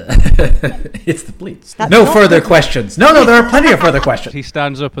 It's the pleats. No further questions. No, there are plenty of further questions. He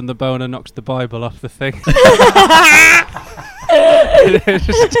stands up and the boner knocks the Bible off the thing. It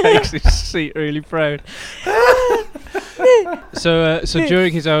just takes his seat really proud. So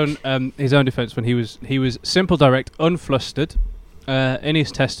during his own defence, when he was simple, direct, unflustered. In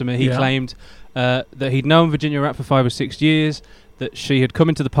his testimony, he claimed that he'd known Virginia Rapp for 5 or 6 years, that she had come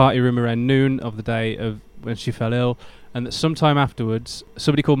into the party room around noon of the day of when she fell ill, and that sometime afterwards,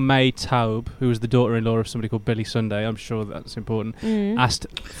 somebody called May Taub, who was the daughter-in-law of somebody called Billy Sunday, I'm sure that's important, asked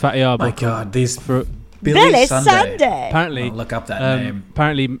Fatty Arbuckle. My God, these for Billy Sunday. Apparently, look up that name.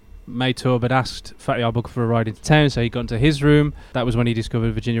 Apparently, May Taub had asked Fatty Arbuckle for a ride into town, so he got into his room. That was when he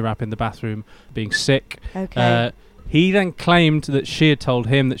discovered Virginia Rapp in the bathroom being sick. Okay. He then claimed that she had told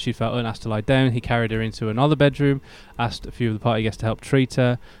him that she felt asked to lie down. He carried her into another bedroom, asked a few of the party guests to help treat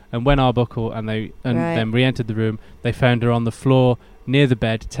her, and when Arbuckle then re-entered the room, they found her on the floor near the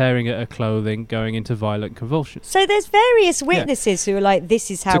bed, tearing at her clothing, going into violent convulsions. So there's various witnesses who are like,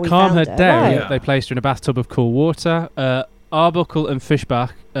 this is how we found her. To calm her down, they placed her in a bathtub of cool water. Arbuckle and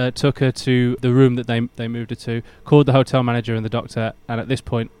Fischbach took her to the room that they moved her to, called the hotel manager and the doctor, and at this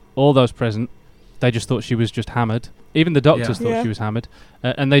point, all those present, they just thought she was just hammered. Even the doctors thought she was hammered,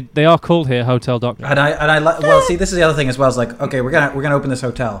 and they are called here hotel doctors. Well, see, this is the other thing as well. It's like, okay, we're gonna open this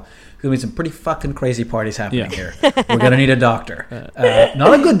hotel. There's gonna be some pretty fucking crazy parties happening here. We're gonna need a doctor,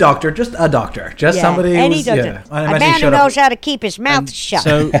 not a good doctor, just a doctor, somebody any doctor, a man who knows how to keep his mouth shut.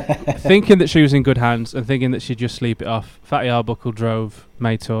 So, thinking that she was in good hands and thinking that she'd just sleep it off, Fatty Arbuckle drove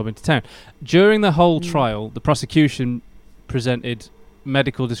May Taub into town. During the whole trial, the prosecution presented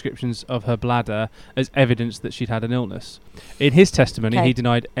medical descriptions of her bladder as evidence that she'd had an illness. In his testimony, he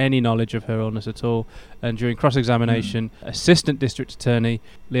denied any knowledge of her illness at all, and during cross-examination, Assistant District Attorney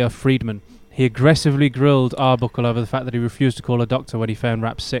Leo Friedman, he aggressively grilled Arbuckle over the fact that he refused to call a doctor when he found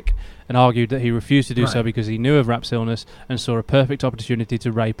Rapp sick, and argued that he refused to do so because he knew of Rapp's illness and saw a perfect opportunity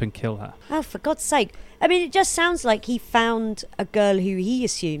to rape and kill her. Oh, for God's sake. I mean, it just sounds like he found a girl who he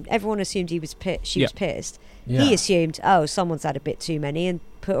assumed, everyone assumed she was pissed. Yeah. He assumed, someone's had a bit too many, and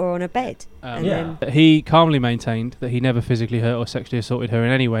put her on a bed. He calmly maintained that he never physically hurt or sexually assaulted her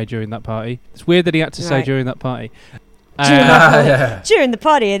in any way during that party. It's weird that he had to say during that party. During the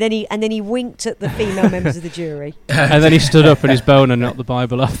party, and then he winked at the female members of the jury. And then he stood up and his boner knocked the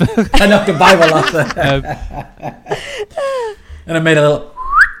Bible off. And knocked the Bible off. And it made a little...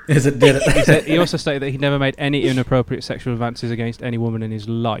 He also stated that he never made any inappropriate sexual advances against any woman in his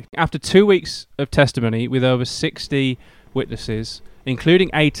life. After 2 weeks of testimony with over 60 witnesses, including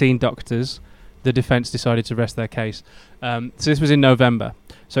 18 doctors, the defence decided to rest their case. So this was in November.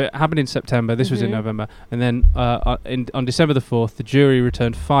 So it happened in September. This was in November. And then on December the 4th, the jury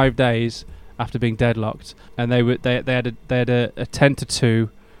returned 5 days after being deadlocked, and they had a 10-2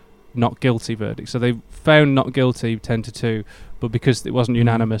 not guilty verdict. So they found not guilty 10-2, but because it wasn't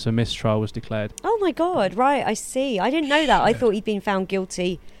unanimous, a mistrial was declared. Oh my God! Right, I see. I didn't know that. I thought he'd been found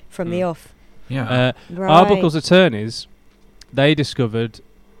guilty from the off. Yeah. Right. Arbuckle's attorneys, they discovered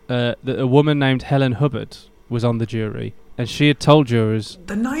that a woman named Helen Hubbard was on the jury, and she had told jurors...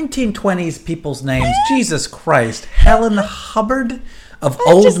 The 1920s people's names, Jesus Christ. Helen Hubbard of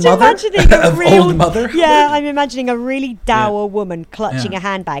Old Mother? Old Mother? Yeah, I'm imagining a really dour woman clutching a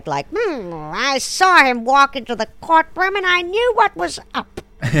handbag like, I saw him walk into the courtroom and I knew what was up.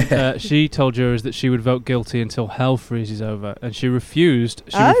 She told jurors that she would vote guilty until hell freezes over, and she refused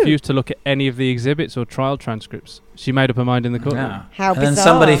to look at any of the exhibits or trial transcripts. She made up her mind in the courtroom. Yeah. How bizarre. And then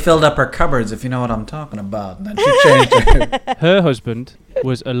somebody filled up her cupboards, if you know what I'm talking about. And then she changed it. Her husband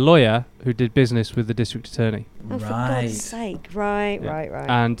was a lawyer who did business with the district attorney. Oh, for God's sake. Right.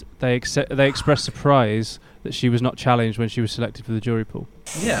 And they expressed surprise that she was not challenged when she was selected for the jury pool.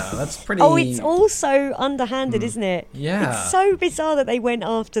 Yeah, that's pretty... Oh, it's all so underhanded, isn't it? Yeah. It's so bizarre that they went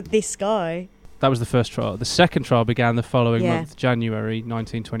after this guy. That was the first trial. The second trial began the following month, January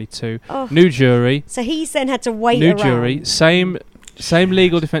 1922. Oh. New jury. So he's then had to wait New around. jury. Same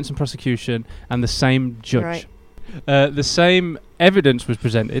legal defence and prosecution, and the same judge. Right. The same evidence was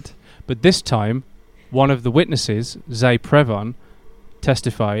presented, but this time, one of the witnesses, Zay Prevon,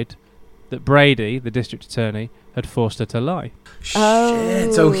 testified that Brady, the district attorney, had forced her to lie.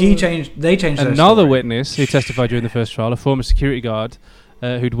 Shit. So they changed their Another story. witness who testified during the first trial, a former security guard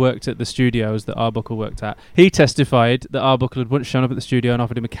who'd worked at the studios that Arbuckle worked at, he testified that Arbuckle had once shown up at the studio and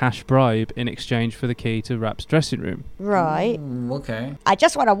offered him a cash bribe in exchange for the key to Rapp's dressing room. Right. Okay. I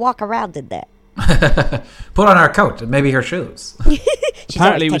just want to walk around in there. Put on our coat and maybe her shoes.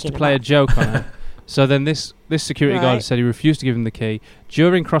 Apparently it was to play a joke on her. So then this security guard said he refused to give him the key.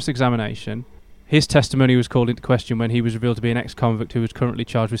 During cross-examination, his testimony was called into question when he was revealed to be an ex-convict who was currently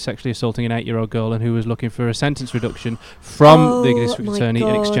charged with sexually assaulting an 8-year-old girl and who was looking for a sentence reduction from the district attorney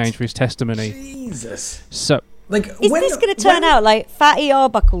in exchange for his testimony. Jesus. So... Is this going to turn out like Fatty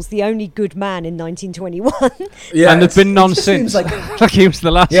Arbuckle's the only good man in 1921? Yeah, and there've been none since. Like he was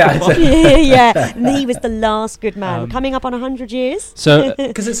the last one. Yeah. And he was the last good man. Coming up on 100 years. So,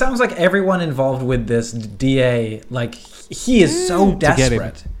 because it sounds like everyone involved with this DA, like he is so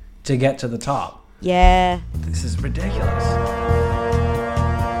desperate to get to the top. Yeah. This is ridiculous.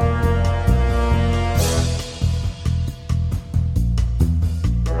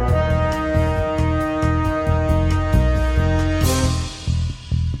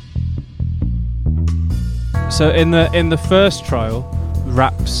 So in the first trial,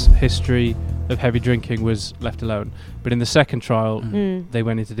 Rapp's history of heavy drinking was left alone, but in the second trial, they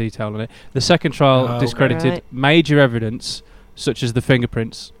went into detail on it. The second trial discredited major evidence, such as the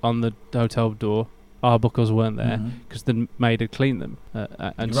fingerprints on the hotel door. Arbuckle's weren't there because the maid had cleaned them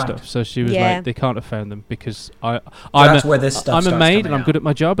and stuff. So she was like, they can't have found them because I'm a maid and I'm good at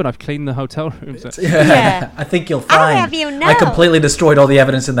my job and I've cleaned the hotel rooms. I think you'll find. I'll have you know. I completely destroyed all the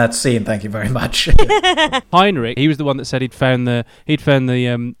evidence in that scene. Thank you very much. Heinrich, he was the one that said he'd found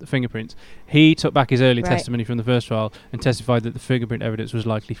the fingerprints. He took back his early testimony from the first trial and testified that the fingerprint evidence was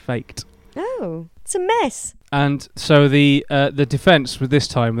likely faked. Oh, it's a mess. And so the defence, with this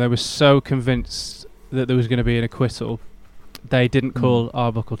time, they were so convinced that there was going to be an acquittal, they didn't call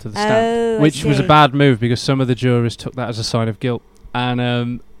Arbuckle to the stand, which was a bad move because some of the jurors took that as a sign of guilt. And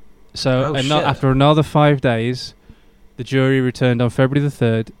after another 5 days, the jury returned on February the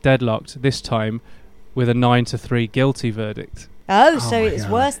 3rd, deadlocked, this time with a 9-3 guilty verdict. So it's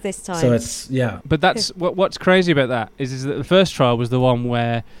worse this time. So it's, But that's what's crazy about that is that the first trial was the one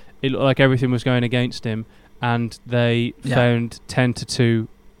where it looked like everything was going against him and they found 10-2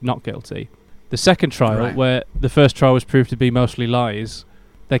 not guilty. The second trial, where the first trial was proved to be mostly lies,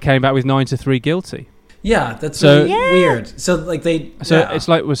 they came back with 9-3 guilty. Yeah, that's really weird. So like it's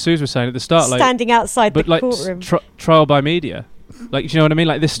like what Suze was saying at the start, like standing outside the courtroom, trial by media. Like, do you know what I mean?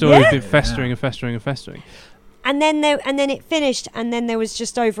 Like this story has been festering and festering and festering. And then it finished, and then there was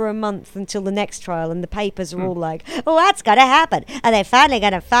just over a month until the next trial, and the papers are all like, "Oh, what's going to happen? Are they finally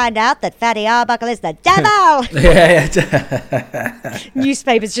going to find out that Fatty Arbuckle is the devil?"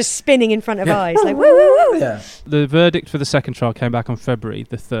 Newspapers just spinning in front of eyes, like, "Woo, woo, woo!" Yeah. The verdict for the second trial came back on February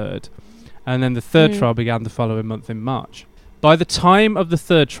the 3rd, and then the third trial began the following month in March. By the time of the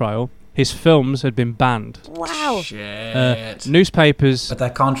third trial, his films had been banned. Wow. Shit. Newspapers. But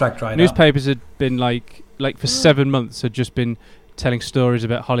that contract dried up. Newspapers had been like for 7 months had just been telling stories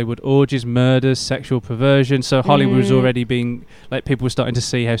about Hollywood orgies, murders, sexual perversion. So Hollywood was already being like, people were starting to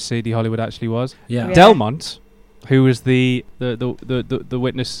see how seedy Hollywood actually was. Yeah. Delmont, who was the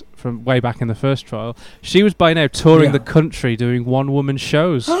witness from way back in the first trial, she was by now touring the country doing one-woman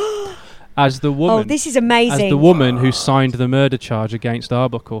shows. As the woman, this is amazing. As the woman who signed the murder charge against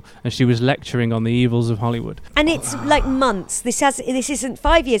Arbuckle, and she was lecturing on the evils of Hollywood. And it's like months. This isn't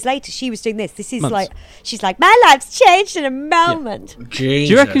 5 years later. She was doing this. This is months. like, she's like, my life's changed in a moment. Yeah. Do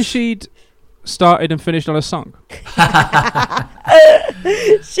you reckon she'd started and finished on a song?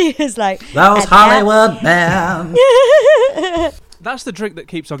 She was like, that was Hollywood, man. That's the drink that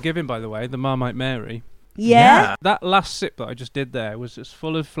keeps on giving, by the way, the Marmite Mary. Yeah. That last sip that I just did there was as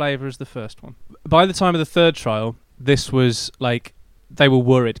full of flavour as the first one. By the time of the third trial, this was like, they were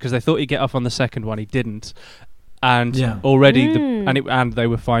worried because they thought he'd get off on the second one. He didn't. And already, and they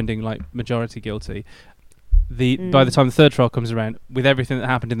were finding like majority guilty. By the time the third trial comes around, with everything that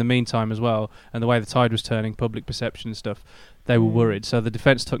happened in the meantime as well, and the way the tide was turning, public perception and stuff, they were worried. So the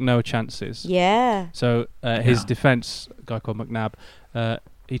defence took no chances. Yeah. So his defence, a guy called McNabb,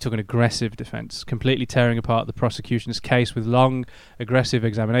 he took an aggressive defence, completely tearing apart the prosecution's case with long, aggressive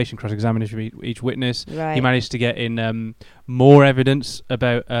cross-examination of each witness. Right. He managed to get in more evidence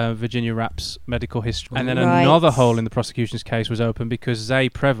about Virginia Rapp's medical history. And then another hole in the prosecution's case was open because Zay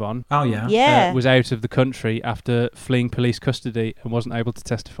Prevon was out of the country after fleeing police custody and wasn't able to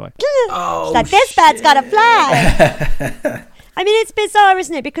testify. It's like, this bat's got to fly. I mean, it's bizarre,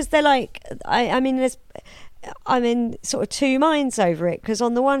 isn't it? Because they're like, I'm in sort of two minds over it, because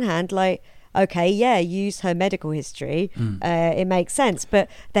on the one hand, like, okay, use her medical history, it makes sense, but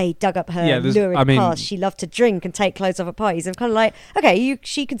they dug up her lurid past. She loved to drink and take clothes off at parties. I'm kind of like, okay,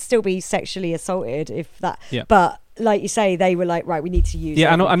 she can still be sexually assaulted if that, but like you say, they were like, right, we need to use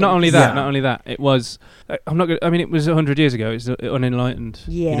and not only that, it was it was 100 years ago. It's unenlightened.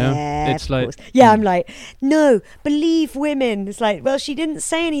 Yeah, you know? It's like, I'm like, no, believe women. It's like, well, she didn't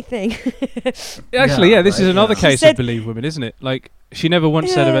say anything. Actually, this is another case of believe women, isn't it? Like, she never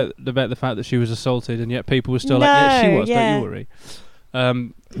once said about the fact that she was assaulted, and yet people were still like, yeah, she was. Don't you worry.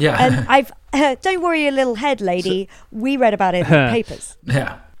 And I've don't worry your little head, lady. We read about it in the papers.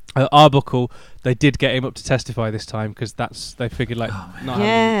 Yeah. Arbuckle, they did get him up to testify this time because they figured like,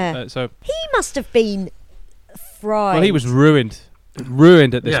 so he must have been fried. Well, he was ruined at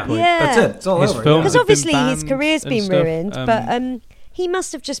this point. Yeah, that's it. It's all over. Because obviously his career's been ruined, but he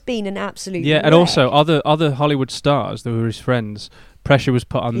must have just been an absolute wreck. And also other Hollywood stars that were his friends, pressure was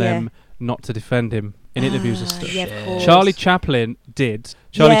put on them not to defend him in interviews and stuff. Yeah, of course. Charlie Chaplin did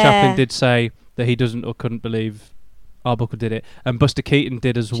say that he doesn't or couldn't believe Arbuckle did it, and Buster Keaton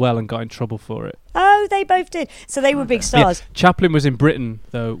did as well and got in trouble for it. Oh, they both did. So they were big stars. Chaplin was in Britain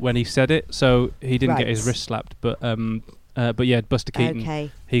though when he said it, so he didn't get his wrist slapped. But Buster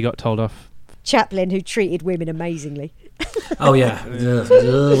Keaton, he got told off. Chaplin, who treated women amazingly. Oh yeah,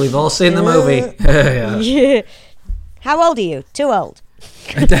 we've all seen the movie. Yeah. How old are you? Too old.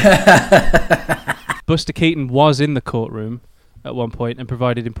 Buster Keaton was in the courtroom at one point and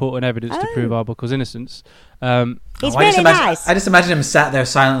provided important evidence to prove Arbuckle's innocence. He's really nice. I just imagine him sat there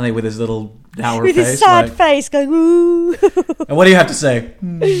silently with his little dour face. With his sad face going, ooh. And what do you have to say?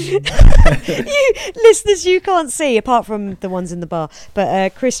 Listeners, you can't see, apart from the ones in the bar,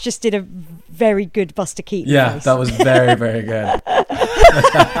 but Chris just did a very good Buster Keaton face. That was very, very good.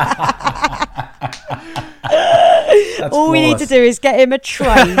 All we need to do is get him a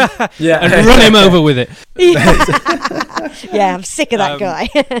train. And run him over with it. I'm sick of that guy.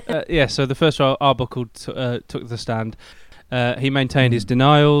 So the first trial, Arbuckle took the stand. He maintained his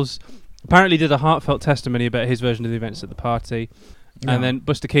denials, apparently did a heartfelt testimony about his version of the events at the party, and then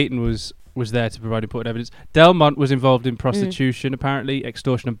Buster Keaton was there to provide important evidence. Delmont was involved in prostitution, apparently,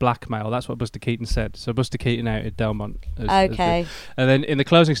 extortion and blackmail. That's what Buster Keaton said. So Buster Keaton outed Delmont. And then in the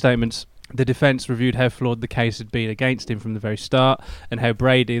closing statements, the defence reviewed how flawed the case had been against him from the very start, and how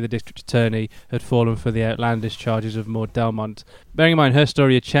Brady, the district attorney, had fallen for the outlandish charges of Maud Delmont. Bearing in mind her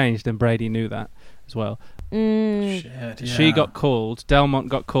story had changed, and Brady knew that as well. She got called, Delmont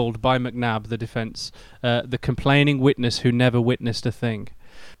got called by McNabb, the defence, the complaining witness who never witnessed a thing.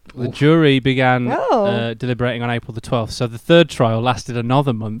 The jury began deliberating on April the 12th, so the third trial lasted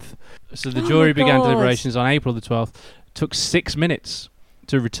another month. So the jury began deliberations on April the 12th, took 6 minutes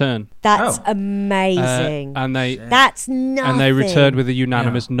to return. That's amazing. That's nothing. And they returned with a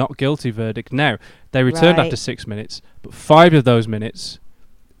unanimous not guilty verdict. Now, they returned after 6 minutes, but 5 of those minutes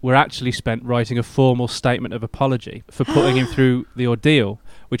were actually spent writing a formal statement of apology for putting him through the ordeal,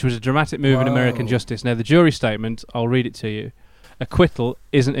 which was a dramatic move in American justice. Now, the jury statement, I'll read it to you. Acquittal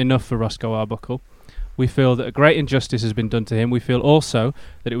isn't enough for Roscoe Arbuckle. We feel that a great injustice has been done to him. We feel also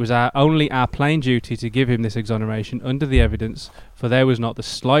that it was only our plain duty to give him this exoneration under the evidence, for there was not the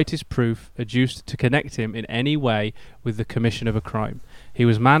slightest proof adduced to connect him in any way with the commission of a crime. He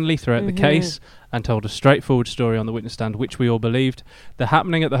was manly throughout the case and told a straightforward story on the witness stand, which we all believed. The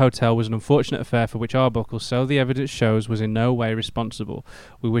happening at the hotel was an unfortunate affair for which Arbuckle, so the evidence shows, was in no way responsible.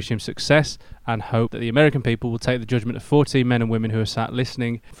 We wish him success and hope that the American people will take the judgment of 14 men and women who have sat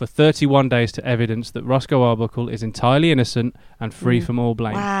listening for 31 days to evidence that Roscoe Arbuckle is entirely innocent and free from all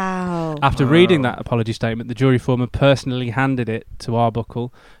blame. Wow. After reading that apology statement, the jury foreman personally handed it to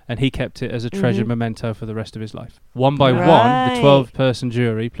Arbuckle, and he kept it as a treasured memento for the rest of his life. One by one, the 12-person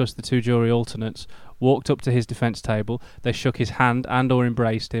jury, plus the 2 jury alternates, walked up to his defence table. They shook his hand and or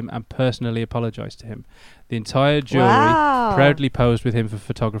embraced him and personally apologised to him. The entire jury proudly posed with him for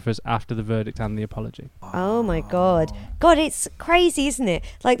photographers after the verdict and the apology. Oh my God. God, it's crazy, isn't it?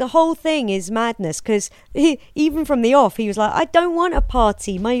 Like, the whole thing is madness, because even from the off, he was like, I don't want a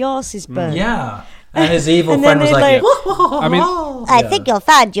party. My arse is burnt. Yeah. And his evil friend was like, I mean, I think you'll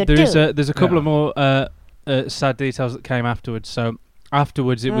find you there's do. There's a couple of more sad details that came afterwards. So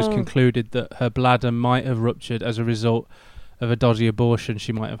afterwards, it was concluded that her bladder might have ruptured as a result of a dodgy abortion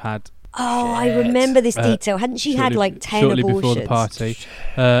she might have had. Oh, I remember this detail. Hadn't she had like 10 shortly abortions? Before the party.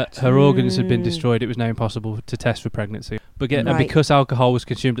 Her organs had been destroyed. It was now impossible to test for pregnancy. But and because alcohol was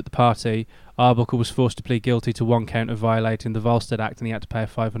consumed at the party, Arbuckle was forced to plead guilty to 1 count of violating the Volstead Act, and he had to pay a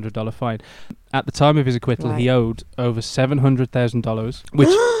 $500 fine. At the time of his acquittal, he owed over $700,000, which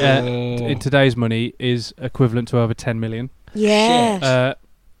in today's money is equivalent to over $10 million. Yeah.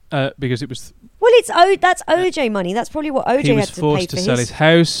 Because it was... Well, that's OJ money. That's probably what OJ had to pay for. He was forced to sell his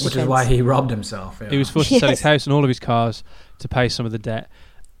house. Which is why he robbed himself. Yeah. He was forced to sell his house and all of his cars to pay some of the debt,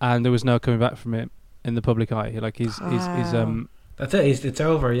 and there was no coming back from it in the public eye. Like he's that's it. It's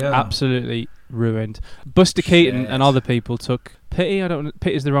over. Yeah, absolutely ruined. Buster Keaton and other people took pity.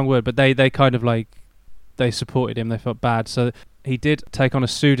 Pity is the wrong word, but they kind of like they supported him. They felt bad, so he did take on a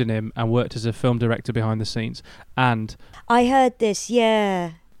pseudonym and worked as a film director behind the scenes. And I heard this.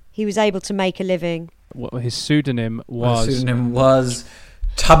 Yeah. He was able to make a living. What his pseudonym was? His pseudonym was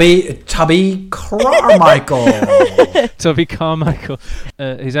Tubby Carmichael. Tubby Carmichael.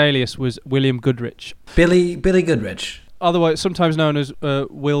 His alias was William Goodrich. Billy Goodrich. Otherwise, sometimes known as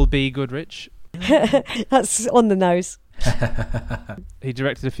Will B. Goodrich. That's on the nose. He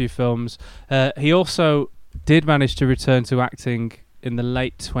directed a few films. He also did manage to return to acting in the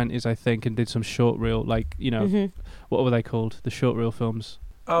late 20s, I think, and did some short reel, like, what were they called? The short reel films.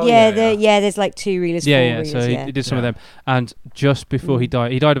 Oh, there's like 2 reelers, 4 reelers. So he did some of them. And just before he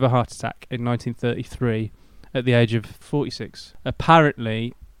died of a heart attack in 1933 at the age of 46.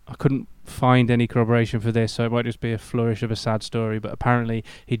 Apparently, I couldn't find any corroboration for this, so it might just be a flourish of a sad story, but apparently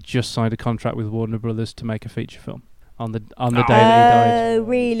he'd just signed a contract with Warner Brothers to make a feature film on the day that he died. Oh,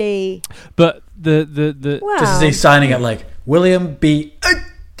 really? But the wow. Just as he's signing it, like William B.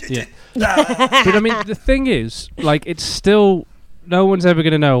 Yeah. But I mean, the thing is, like, it's still no one's ever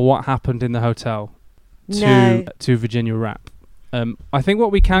going to know what happened in the hotel to Virginia Rapp. I think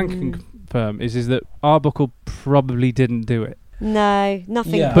what we can confirm is that Arbuckle probably didn't do it. No,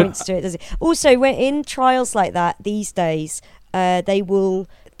 nothing points to it, does it? Also, when in trials like that these days,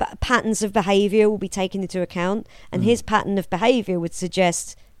 patterns of behaviour will be taken into account, and his pattern of behaviour would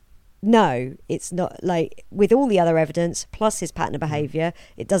suggest no, it's not. Like, with all the other evidence plus his pattern of behaviour,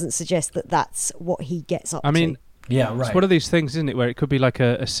 it doesn't suggest that that's what he gets up to. I mean, yeah, right. It's one of these things, isn't it, where it could be like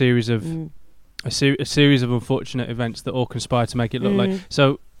a series of a series of unfortunate events that all conspire to make it look like.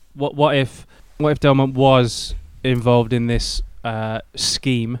 So what if Delmont was involved in this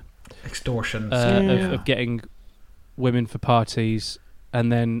scheme, extortion, of getting women for parties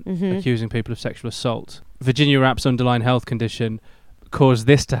and then accusing people of sexual assault? Virginia Rapp's underlying health condition caused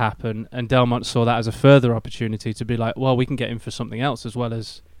this to happen, and Delmont saw that as a further opportunity to be like, well, we can get him for something else as well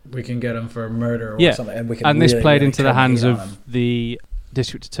as we can get him for murder or something, and we can. And this played into the hands of the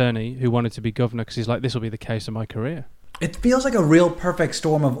district attorney, who wanted to be governor, because he's like, this will be the case of my career. It feels like a real perfect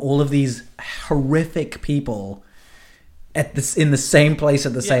storm of all of these horrific people in the same place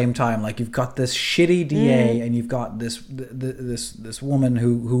at the same time. Like, you've got this shitty DA, and you've got this woman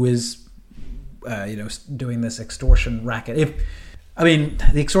who is doing this extortion racket.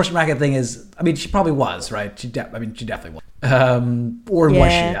 The extortion racket thing is, she probably was, right? She definitely was. Or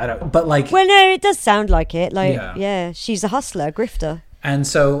was she? I don't. But like, well, no, it does sound like it. Like, she's a hustler, a grifter. And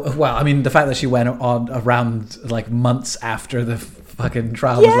so, the fact that she went on around like months after the fucking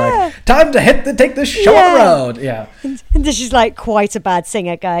trial was like, time to take this show on the road. Yeah. And she's like quite a bad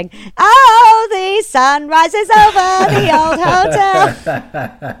singer going, oh, the sun rises over the old hotel.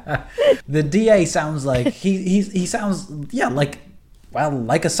 The DA sounds like he sounds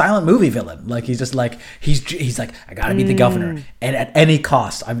like a silent movie villain. Like he's just like he's like, I gotta beat the governor, and at any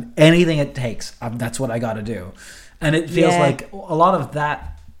cost, anything it takes, that's what I gotta do. And it feels like a lot of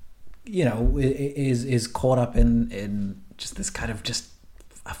that, you know, is caught up in just this kind of just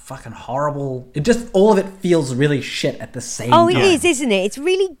a fucking horrible. It just, all of it feels really shit at the same time. Oh, it is, isn't it? It's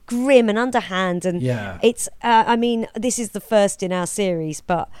really grim and underhand, and it's. I mean, this is the first in our series,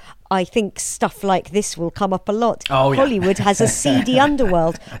 but I think stuff like this will come up a lot. Oh, Hollywood has a seedy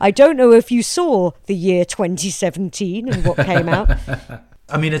underworld. I don't know if you saw the year 2017 and what came out.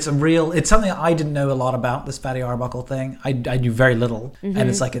 I mean, it's something I didn't know a lot about, this Fatty Arbuckle thing. I knew very little. Mm-hmm. And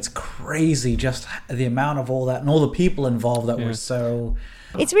it's crazy just the amount of all that and all the people involved that were so...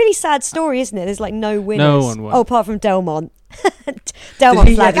 It's a really sad story, isn't it? There's like no winners. No one won. Oh, apart from Delmont.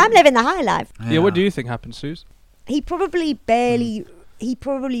 Delmont's like, I'm living the high life. Yeah, what do you think happened, Suze? He probably barely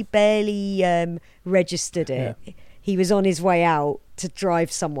registered it. Yeah. He was on his way out to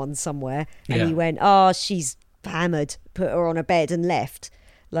drive someone somewhere, and he went, oh, she's hammered, put her on a bed and left.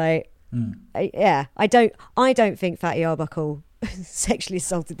 Like, I don't think Fatty Arbuckle sexually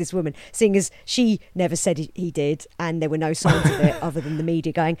assaulted this woman, seeing as she never said he did, and there were no signs of it other than the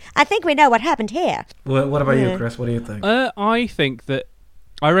media going, I think we know what happened here. What about you, Chris? What do you think?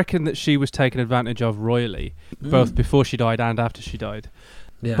 I reckon that she was taken advantage of royally, both before she died and after she died,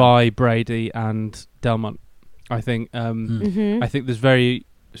 by Brady and Delmont. I think I think it's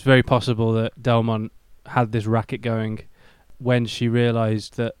very possible that Delmont had this racket going when she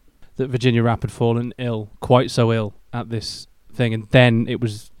realised that Virginia Rapp had fallen ill, quite so ill at this thing, and then it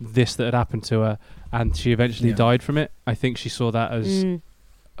was this that had happened to her, and she eventually died from it. I think she saw that as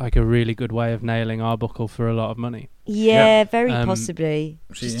like a really good way of nailing Arbuckle for a lot of money. Yeah, very possibly.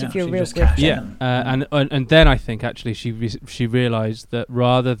 If you're real good. And then I think actually she realised that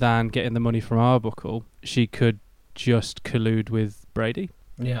rather than getting the money from Arbuckle, she could just collude with Brady.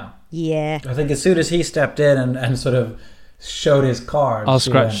 Yeah. I think as soon as he stepped in and sort of showed his cards, I'll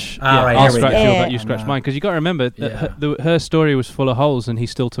scratch you that you scratch mine, because you got to remember that her story was full of holes, and he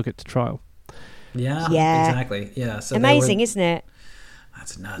still took it to trial. Yeah, exactly. Yeah, so amazing, isn't it?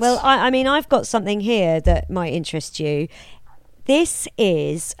 That's nuts. Well, I mean, I've got something here that might interest you. This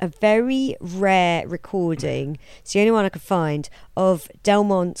is a very rare recording. It's the only one I could find of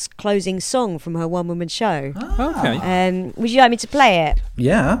Delmont's closing song from her one-woman show. Oh, okay. Would you like me to play it?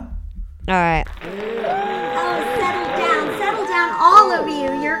 Yeah. All right. Settle down, all of you.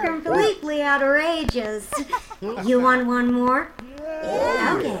 You're completely outrageous. You want one more?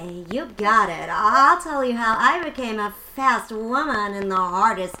 Okay, you got it. I'll tell you how I became a fast woman in the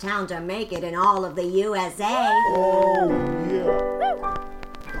hardest town to make it in all of the USA. Oh,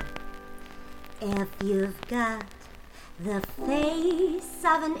 yeah. If you've got the face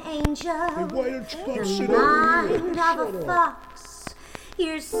of an angel, the mind of a fox,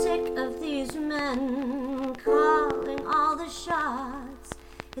 you're sick of these men calling all the shots,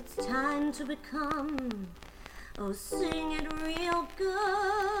 it's time to become... Oh, sing it real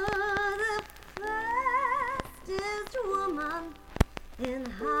good. The fastest woman in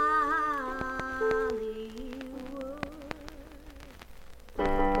Hollywood.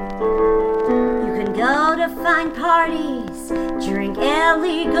 You can go to fine parties, drink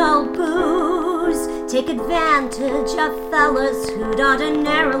illegal booze, take advantage of fellas who'd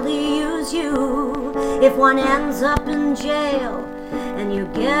ordinarily use you. If one ends up in jail and you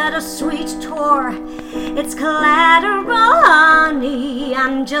get a sweet tour, it's collateral, honey.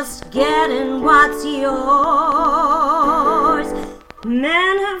 I'm just getting what's yours.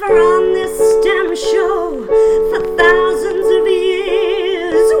 Men have run this STEM show for thousands of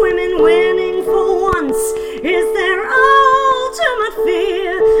years. Women winning for once is their ultimate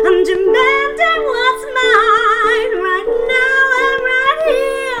fear. I'm demanding what's mine right now and right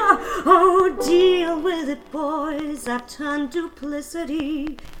here. Oh, deal with it, boys. I've turned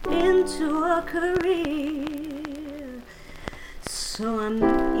duplicity into a career. So I'm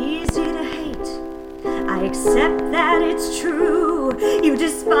easy to hate. I accept that it's true. You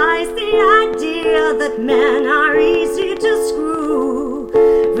despise the idea that men are easy to screw.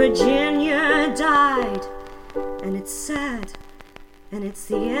 Virginia died, and it's sad, and it's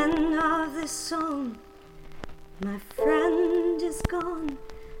the end of this song. My friend is gone,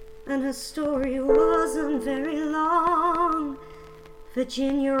 and her story wasn't very long.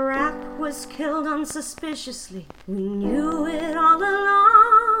 Virginia Rapp was killed unsuspiciously. We knew it all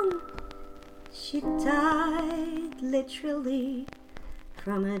along. She died literally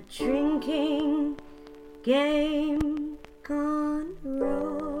from a drinking game gone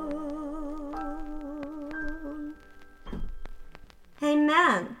wrong. Hey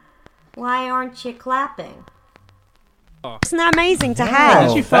man, why aren't you clapping? Isn't that amazing to have? How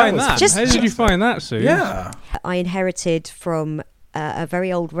did you find that? How did you find that, Sue? Yeah. I inherited from a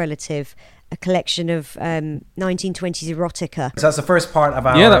very old relative a collection of 1920s erotica. So that's the first part of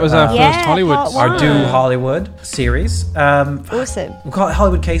our... Yeah, that was our first Hollywood... Our Do Hollywood series. Awesome. We call it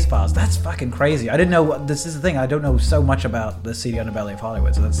Hollywood Case Files. That's fucking crazy. I didn't know... This is the thing. I don't know so much about the seedy underbelly of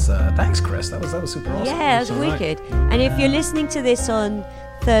Hollywood. So that's... thanks, Chris. That was super awesome. Yeah, it was wicked. And if you're listening to this on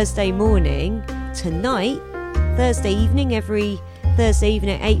Thursday morning, tonight, Thursday evening, every Thursday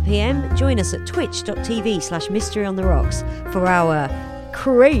evening at 8 p.m, join us at twitch.tv/Mystery on the Rocks for our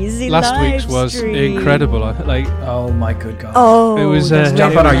crazy last live week's was stream. incredible. Oh my good God. Oh, it was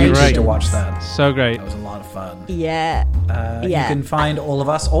jump on our YouTube great. to watch that. So great. That was a lot of fun. Yeah. You can find all of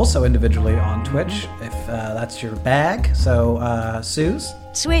us also individually on Twitch if that's your bag. So Suze,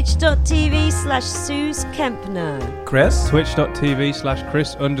 twitch.tv/Suze Kempner. Chris,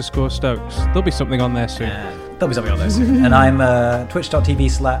 twitch.tv/Chris_Stokes. There'll be something on there soon. There'll be something on there soon. And I'm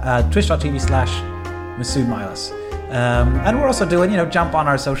twitch.tv/Masood Milas. And we're also doing, jump on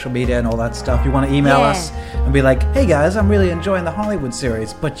our social media and all that stuff. You want to email us and be like, hey guys, I'm really enjoying the Hollywood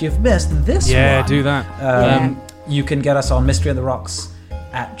series, but you've missed this one. Yeah, do that. You can get us on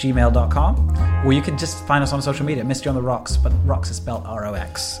mysteryontherocks@gmail.com, or you can just find us on social media, Mystery on the Rocks, but Rocks is spelled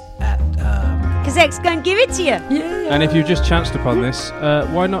ROX. Because X gonna give it to you. Yeah. And if you've just chanced upon this,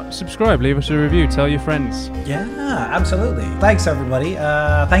 why not subscribe? Leave us a review. Tell your friends. Yeah, absolutely. Thanks, everybody.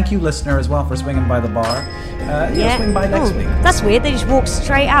 Thank you, listener, as well, for swinging by the bar. Swing by next week. That's weird. They just walked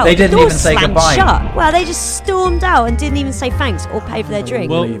straight out. They didn't Doors even say slammed goodbye. Shut. Well, they just stormed out and didn't even say thanks or pay for their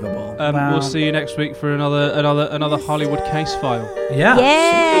drink. Well, Unbelievable. we'll see you next week for another Hollywood case file. Yeah.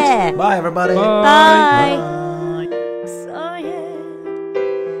 Yeah. Sweet. Bye, everybody. Bye. Oh yeah,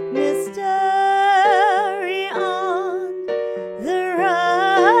 mystery on the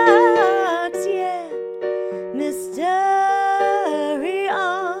rocks, yeah, mystery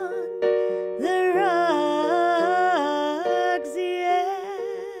on the rocks, yeah.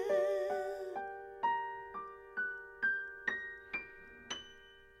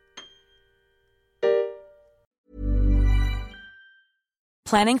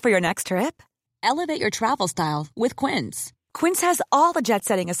 Planning for your next trip? Elevate your travel style with Quince. Quince has all the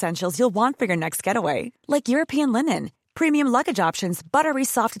jet-setting essentials you'll want for your next getaway, like European linen, premium luggage options, buttery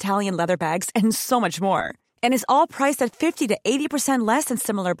soft Italian leather bags, and so much more. And is all priced at 50 to 80% less than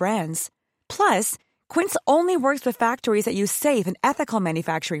similar brands. Plus, Quince only works with factories that use safe and ethical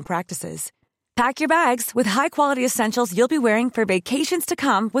manufacturing practices. Pack your bags with high-quality essentials you'll be wearing for vacations to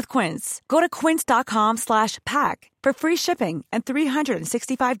come with Quince. Go to quince.com/pack for free shipping and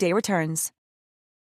 365-day returns.